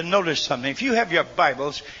want you to notice something. If you have your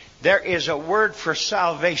Bibles, there is a word for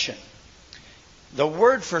salvation. The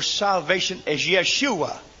word for salvation is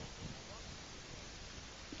Yeshua.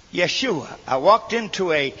 Yeshua. I walked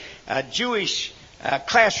into a Jewish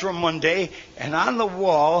classroom one day, and on the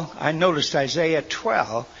wall I noticed Isaiah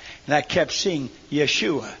 12, and I kept seeing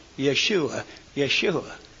Yeshua, Yeshua,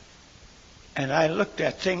 Yeshua. And I looked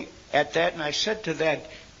at that, and I said to that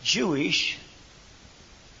Jewish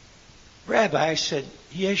rabbi, I said,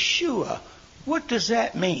 Yeshua, what does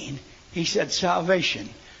that mean? He said, salvation.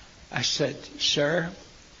 I said, sir,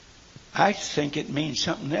 I think it means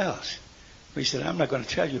something else. He said, I'm not going to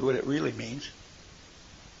tell you what it really means.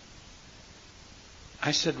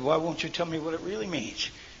 I said, why won't you tell me what it really means?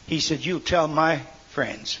 He said, you tell my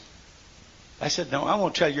friends. I said, no, I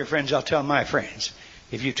won't tell your friends, I'll tell my friends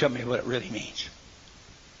if you tell me what it really means.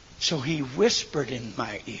 So he whispered in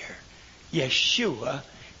my ear, Yeshua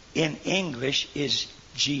in English is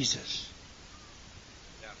Jesus.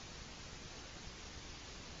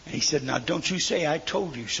 And he said, now don't you say I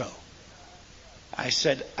told you so. I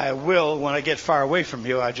said, I will when I get far away from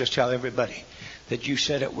you. I just tell everybody that you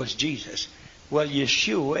said it was Jesus. Well,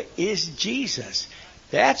 Yeshua is Jesus.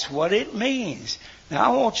 That's what it means.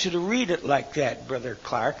 Now I want you to read it like that, Brother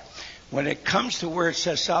Clark. When it comes to where it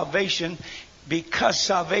says salvation, because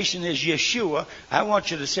salvation is Yeshua, I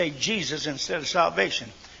want you to say Jesus instead of salvation.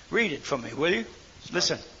 Read it for me, will you?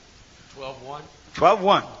 Listen. 12:1.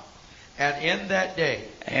 12:1. And in that day.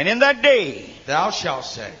 And in that day. Thou shalt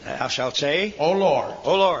say. Thou shalt say. O Lord.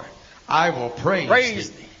 O Lord. I will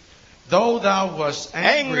praise thee. Though thou wast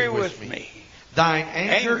angry with me. Thine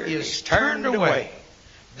anger is turned away.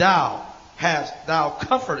 Thou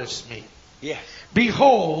comfortest me. Yes.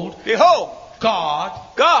 Behold.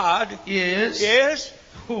 God is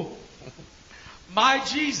who? My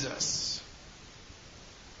Jesus.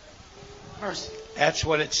 Mercy. That's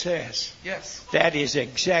what it says. Yes. That is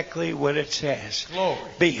exactly what it says. Glory.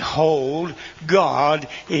 Behold, God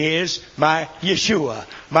is my Yeshua,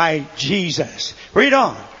 my Jesus. Read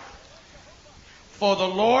on. For the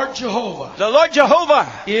Lord Jehovah. The Lord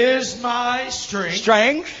Jehovah is my strength.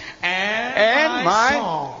 Strength. And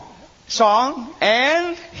my song.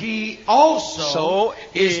 And he also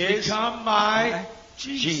is is become my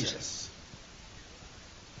Jesus.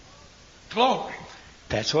 Glory.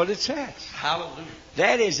 That's what it says. Hallelujah.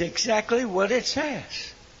 That is exactly what it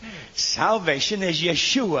says. Salvation is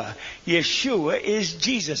Yeshua. Yeshua is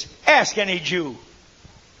Jesus. Ask any Jew.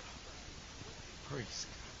 Praise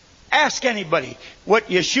God. Ask anybody what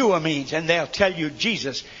Yeshua means, and they'll tell you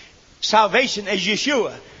Jesus. Salvation is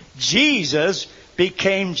Yeshua. Jesus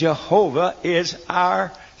became Jehovah is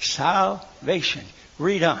our salvation.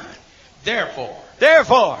 Read on.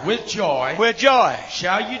 Therefore, with joy,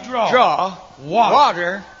 shall you draw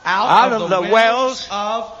water out of the wells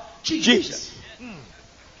of Jesus.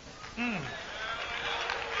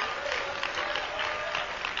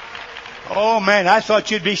 Oh man, I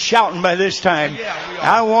thought you'd be shouting by this time. Yeah, we are.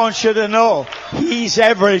 I want you to know He's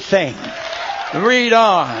everything. Read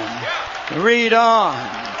on. Read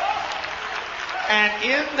on. And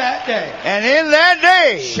in that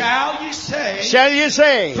day, shall you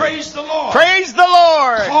say, Praise the Lord. Praise the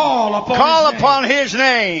Lord. Call upon His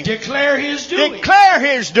name. Declare His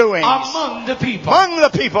doings. Among the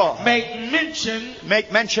people.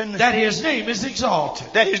 Make mention that His name is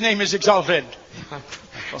exalted.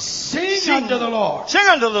 Sing unto the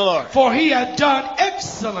Lord. For He hath done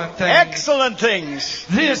excellent things.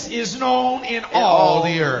 This is known in all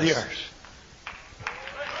the earth.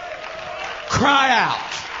 Cry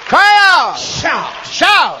out.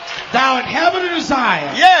 Shout. Thou inhabitant of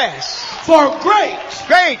Zion. Yes. For great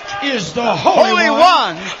is the Holy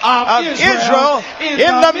One of Israel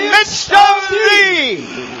in the midst of thee.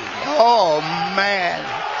 Oh man.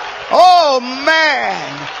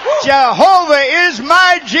 Jehovah is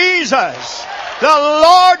my Jesus. The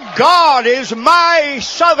Lord God is my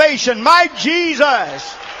salvation, my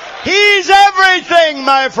Jesus. He's everything,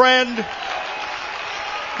 my friend.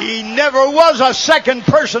 He never was a second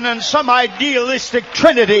person in some idealistic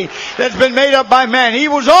trinity that's been made up by man. He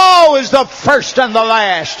was always the first and the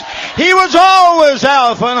last. He was always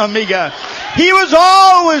Alpha and Omega. He was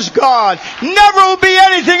always God. Never will be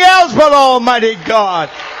anything else but Almighty God.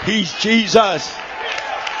 He's Jesus.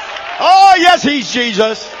 Oh, yes, He's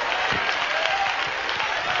Jesus.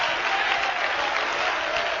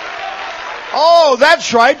 Oh,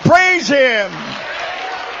 that's right. Praise Him.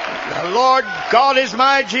 The Lord God is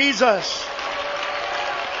my Jesus.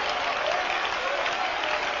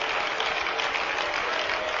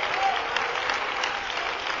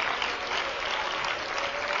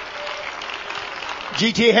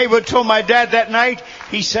 G.T. Haywood told my dad that night,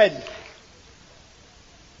 he said,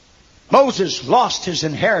 Moses lost his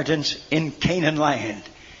inheritance in Canaan land.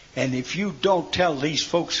 And if you don't tell these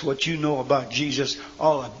folks what you know about Jesus,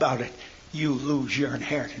 all about it, you lose your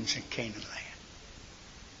inheritance in Canaan land.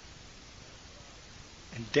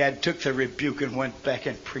 And Dad took the rebuke and went back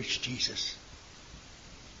and preached Jesus.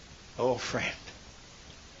 Oh, friend.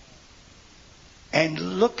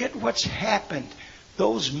 And look at what's happened.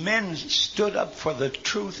 Those men stood up for the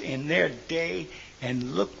truth in their day,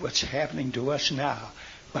 and look what's happening to us now.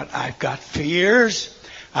 But I've got fears.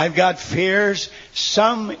 I've got fears.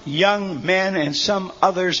 Some young men and some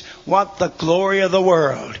others want the glory of the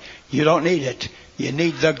world. You don't need it. You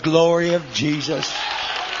need the glory of Jesus.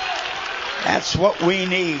 That's what we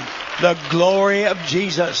need. The glory of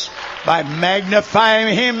Jesus. By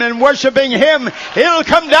magnifying Him and worshiping Him, it'll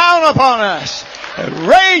come down upon us.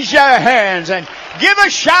 Raise your hands and give a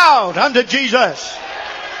shout unto Jesus.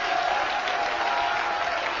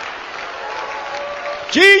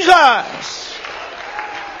 Jesus.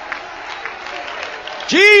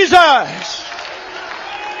 Jesus.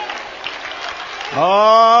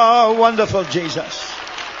 Oh, wonderful Jesus.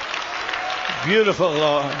 Beautiful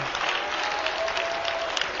Lord.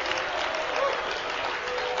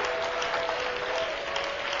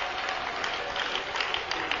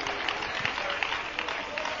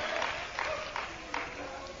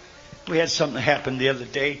 We had something happen the other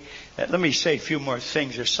day. Let me say a few more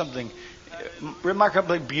things. There's something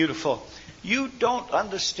remarkably beautiful. You don't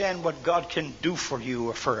understand what God can do for you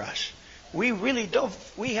or for us. We really don't.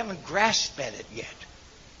 We haven't grasped at it yet.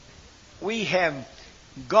 We have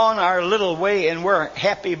gone our little way and we're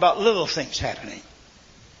happy about little things happening.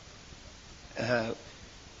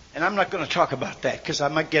 And I'm not going to talk about that because I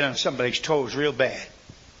might get on somebody's toes real bad.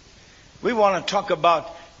 We want to talk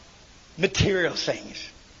about material things.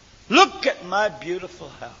 Look at my beautiful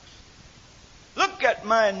house. Look at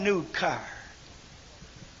my new car.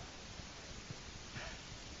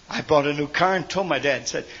 I bought a new car and told my dad,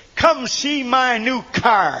 said, come see my new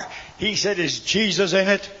car. He said, is Jesus in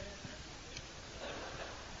it?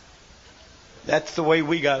 That's the way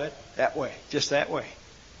we got it. That way. Just that way.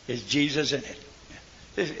 Is Jesus in it?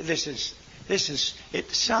 This is,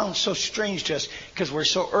 it sounds so strange to us because we're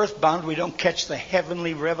so earthbound we don't catch the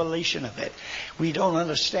heavenly revelation of it. We don't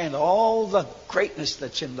understand all the greatness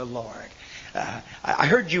that's in the Lord. I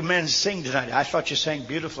heard you men sing tonight. I thought you sang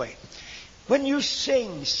beautifully. When you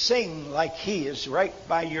sing, sing like He is right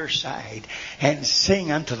by your side and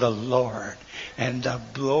sing unto the Lord, and the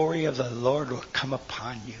glory of the Lord will come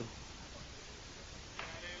upon you.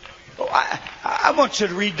 Oh, I want you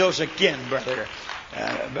to read those again, Brother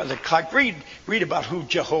Clark. Read about who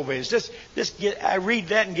Jehovah is. I read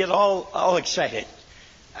that and get all excited.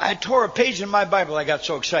 I tore a page in my Bible. I got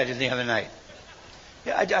so excited the other night.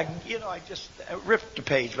 Yeah, I just ripped the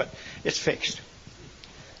page, but it's fixed.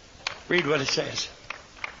 Read what it says.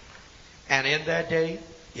 And in that day,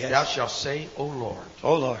 yes, thou shalt say, O Lord.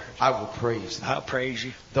 O Lord. I will praise thee. I'll praise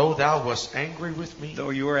you. Though thou wast angry with me. Though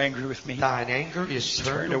you were angry with me. Thine anger is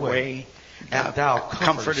turned away. And thou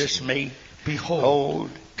comfortest me. Behold,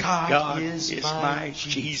 God is my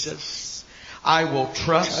Jesus. I will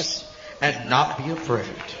trust and not be afraid.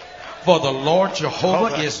 For the Lord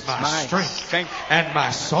Jehovah is my strength and my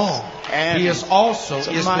song. And He is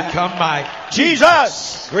become my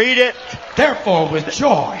Jesus. Read it. Therefore, with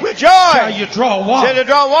joy shall you draw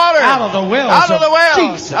water out of the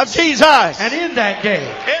wells of Jesus. And in that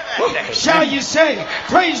day shall you say,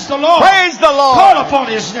 praise the Lord. Praise the Lord. Call upon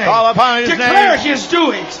His name. Call upon His Declare name. His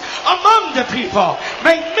doings among the people.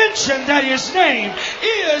 Make mention that His name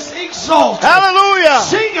is exalted. Hallelujah.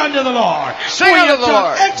 Sing unto the Lord. Sing unto the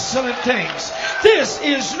Lord. Excellent things. This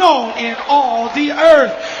is known in all the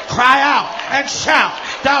earth. Cry out and shout,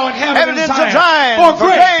 thou in heaven and Zion. For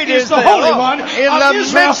great is the Holy One in the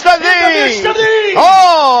Israel, midst of thee.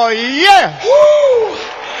 Oh, yes. Woo.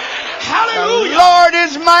 Hallelujah. The Lord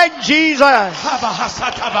is my Jesus. My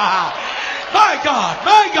God,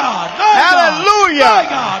 my God, my Hallelujah.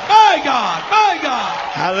 God. My God, my God.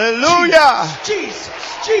 Hallelujah. Jesus.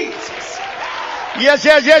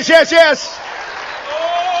 Yes.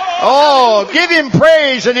 Oh, give Him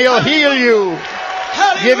praise and He'll heal you.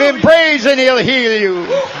 Hallelujah. Give Him praise and He'll heal you.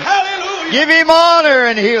 Hallelujah. Give Him honor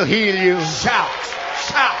and He'll heal you. Shout.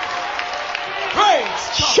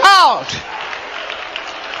 Praise. Shout.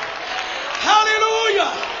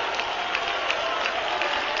 Hallelujah.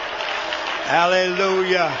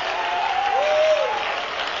 Hallelujah.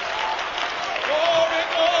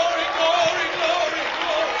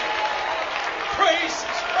 Praise.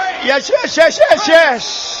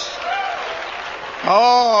 Yes.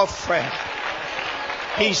 Oh, friend.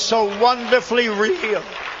 He's so wonderfully real.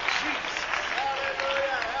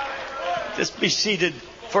 Just be seated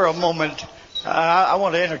for a moment. I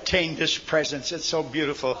want to entertain this presence. It's so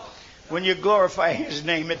beautiful. When you glorify His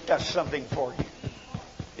name, it does something for you.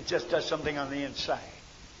 It just does something on the inside.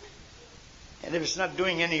 And if it's not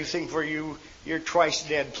doing anything for you, you're twice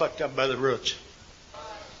dead, plucked up by the roots.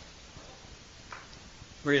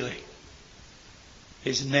 Really.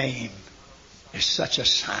 His name is such a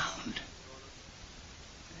sound.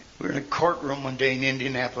 We were in a courtroom one day in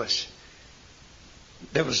Indianapolis.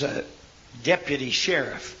 There was a deputy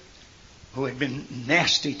sheriff who had been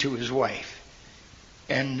nasty to his wife.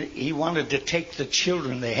 And he wanted to take the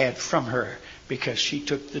children they had from her because she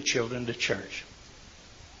took the children to church.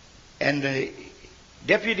 And the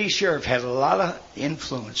deputy sheriff had a lot of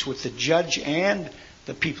influence with the judge and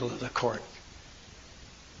the people of the court.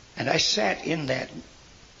 And I sat in that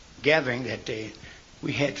gathering that day.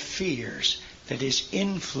 We had fears that his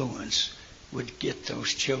influence would get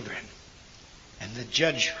those children. And the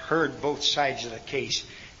judge heard both sides of the case.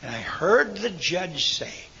 And I heard the judge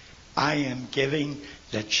say, I am giving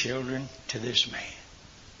the children to this man.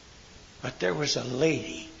 But there was a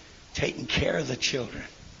lady taking care of the children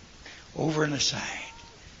over on the side.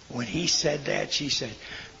 When he said that, she said,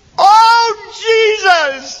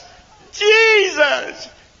 "Oh, Jesus! Jesus!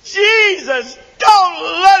 Jesus! Don't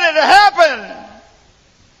let it happen!"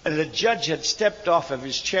 And the judge had stepped off of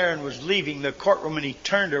his chair and was leaving the courtroom, and he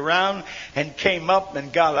turned around and came up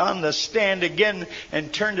and got on the stand again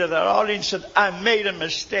and turned to that audience and said, "I made a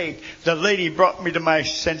mistake. The lady brought me to my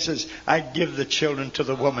senses. I give the children to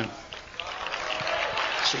the woman."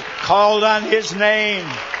 She called on his name.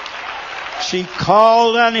 She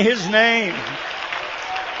called on his name.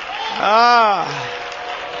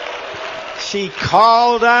 She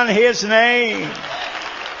called on his name.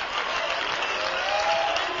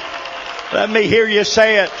 Let me hear you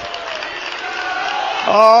say it.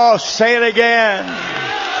 Oh, say it again.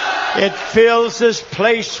 It fills this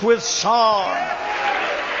place with song.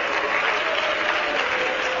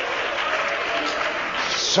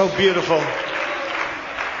 So beautiful.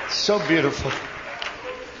 So beautiful.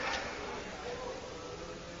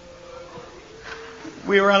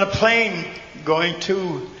 We were on a plane going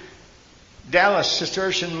to Dallas, Sister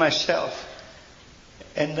Urshan and myself.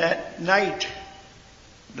 And that night,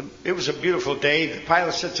 it was a beautiful day. The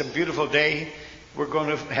pilot said it's a beautiful day. We're going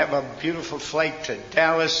to have a beautiful flight to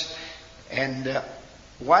Dallas. And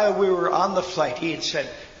while we were on the flight, he had said,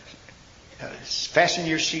 fasten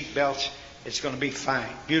your seat belts. It's going to be fine.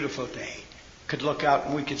 Beautiful day. Could look out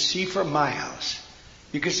and we could see for miles.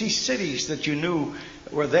 You could see cities that you knew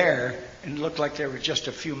were there and looked like they were just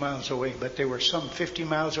a few miles away, but they were some 50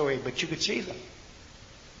 miles away, but you could see them.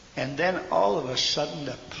 And then all of a sudden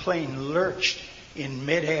the plane lurched in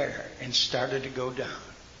midair and started to go down.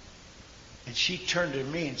 And she turned to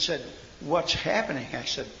me and said, "What's happening?" I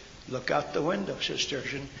said, "Look out the window, Sister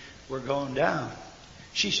Urshan. We're going down."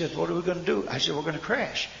 She said, "What are we going to do?" I said, "We're going to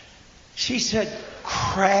crash." She said,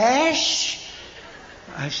 "Crash?"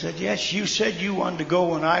 I said, "Yes, you said you wanted to go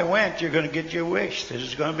when I went. You're going to get your wish. This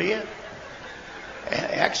is going to be it." And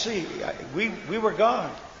actually, we were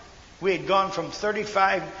gone. We had gone from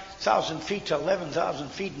 35,000 feet to 11,000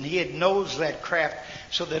 feet, and he had nosed that craft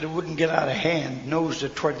so that it wouldn't get out of hand, nosed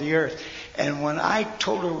it toward the earth. And when I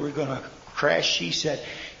told her we were going to crash, she said,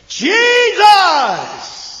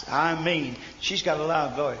 "Jesus!" I mean, she's got a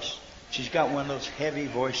loud voice. She's got one of those heavy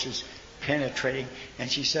voices, penetrating.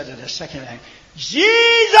 And she said it a second time,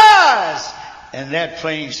 "Jesus!" And that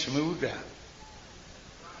plane smoothed out.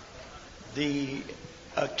 The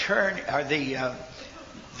attorney, or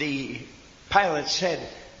the pilot said,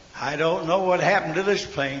 "I don't know what happened to this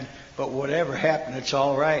plane, but whatever happened, it's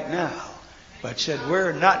all right now." But said,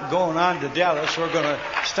 "We're not going on to Dallas. We're going to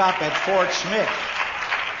stop at Fort Smith."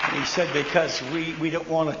 And he said, "Because we don't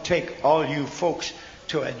want to take all you folks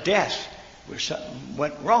to a death where something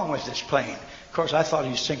went wrong with this plane." Of course, I thought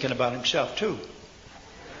he was thinking about himself too.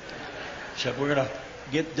 He said, "We're going to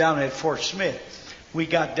get down at Fort Smith." We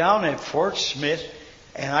got down at Fort Smith,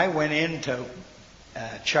 and I went in to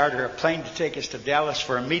charter a plane to take us to Dallas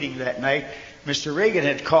for a meeting that night. Mr. Reagan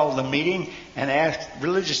had called the meeting and asked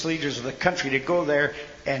religious leaders of the country to go there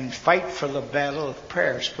and fight for the battle of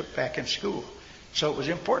prayers put back in school. So it was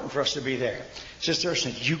important for us to be there. Sister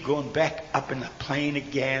Urshan said, "You going back up in the plane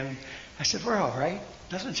again?" I said, "We're all right.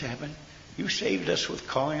 Nothing's happened. You saved us with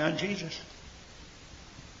calling on Jesus."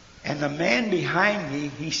 And the man behind me,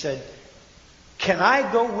 he said, "Can I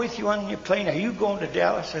go with you on your plane? Are you going to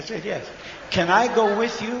Dallas?" I said, "Yes." "Can I go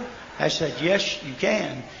with you?" I said, "Yes, you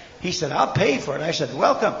can." He said, "I'll pay for it." I said,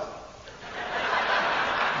 "Welcome."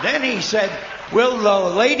 Then he said, "Will the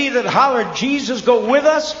lady that hollered Jesus go with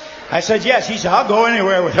us?" I said, "Yes." He said, "I'll go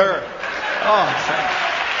anywhere with her." Oh,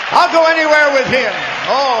 I'll go anywhere with him.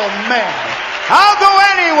 Oh, man. I'll go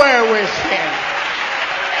anywhere with him.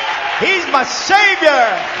 He's my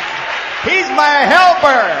Savior. He's my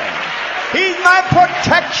helper. He's my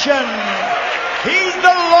protection. He's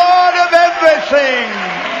the Lord of everything.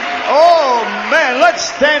 Oh man, let's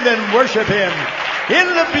stand and worship Him in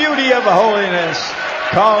the beauty of holiness,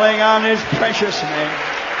 calling on His precious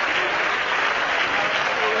name.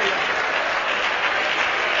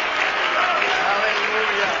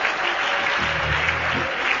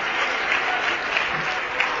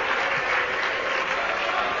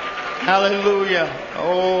 Hallelujah.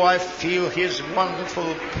 Oh, I feel His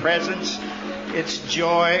wonderful presence. It's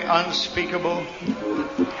joy unspeakable.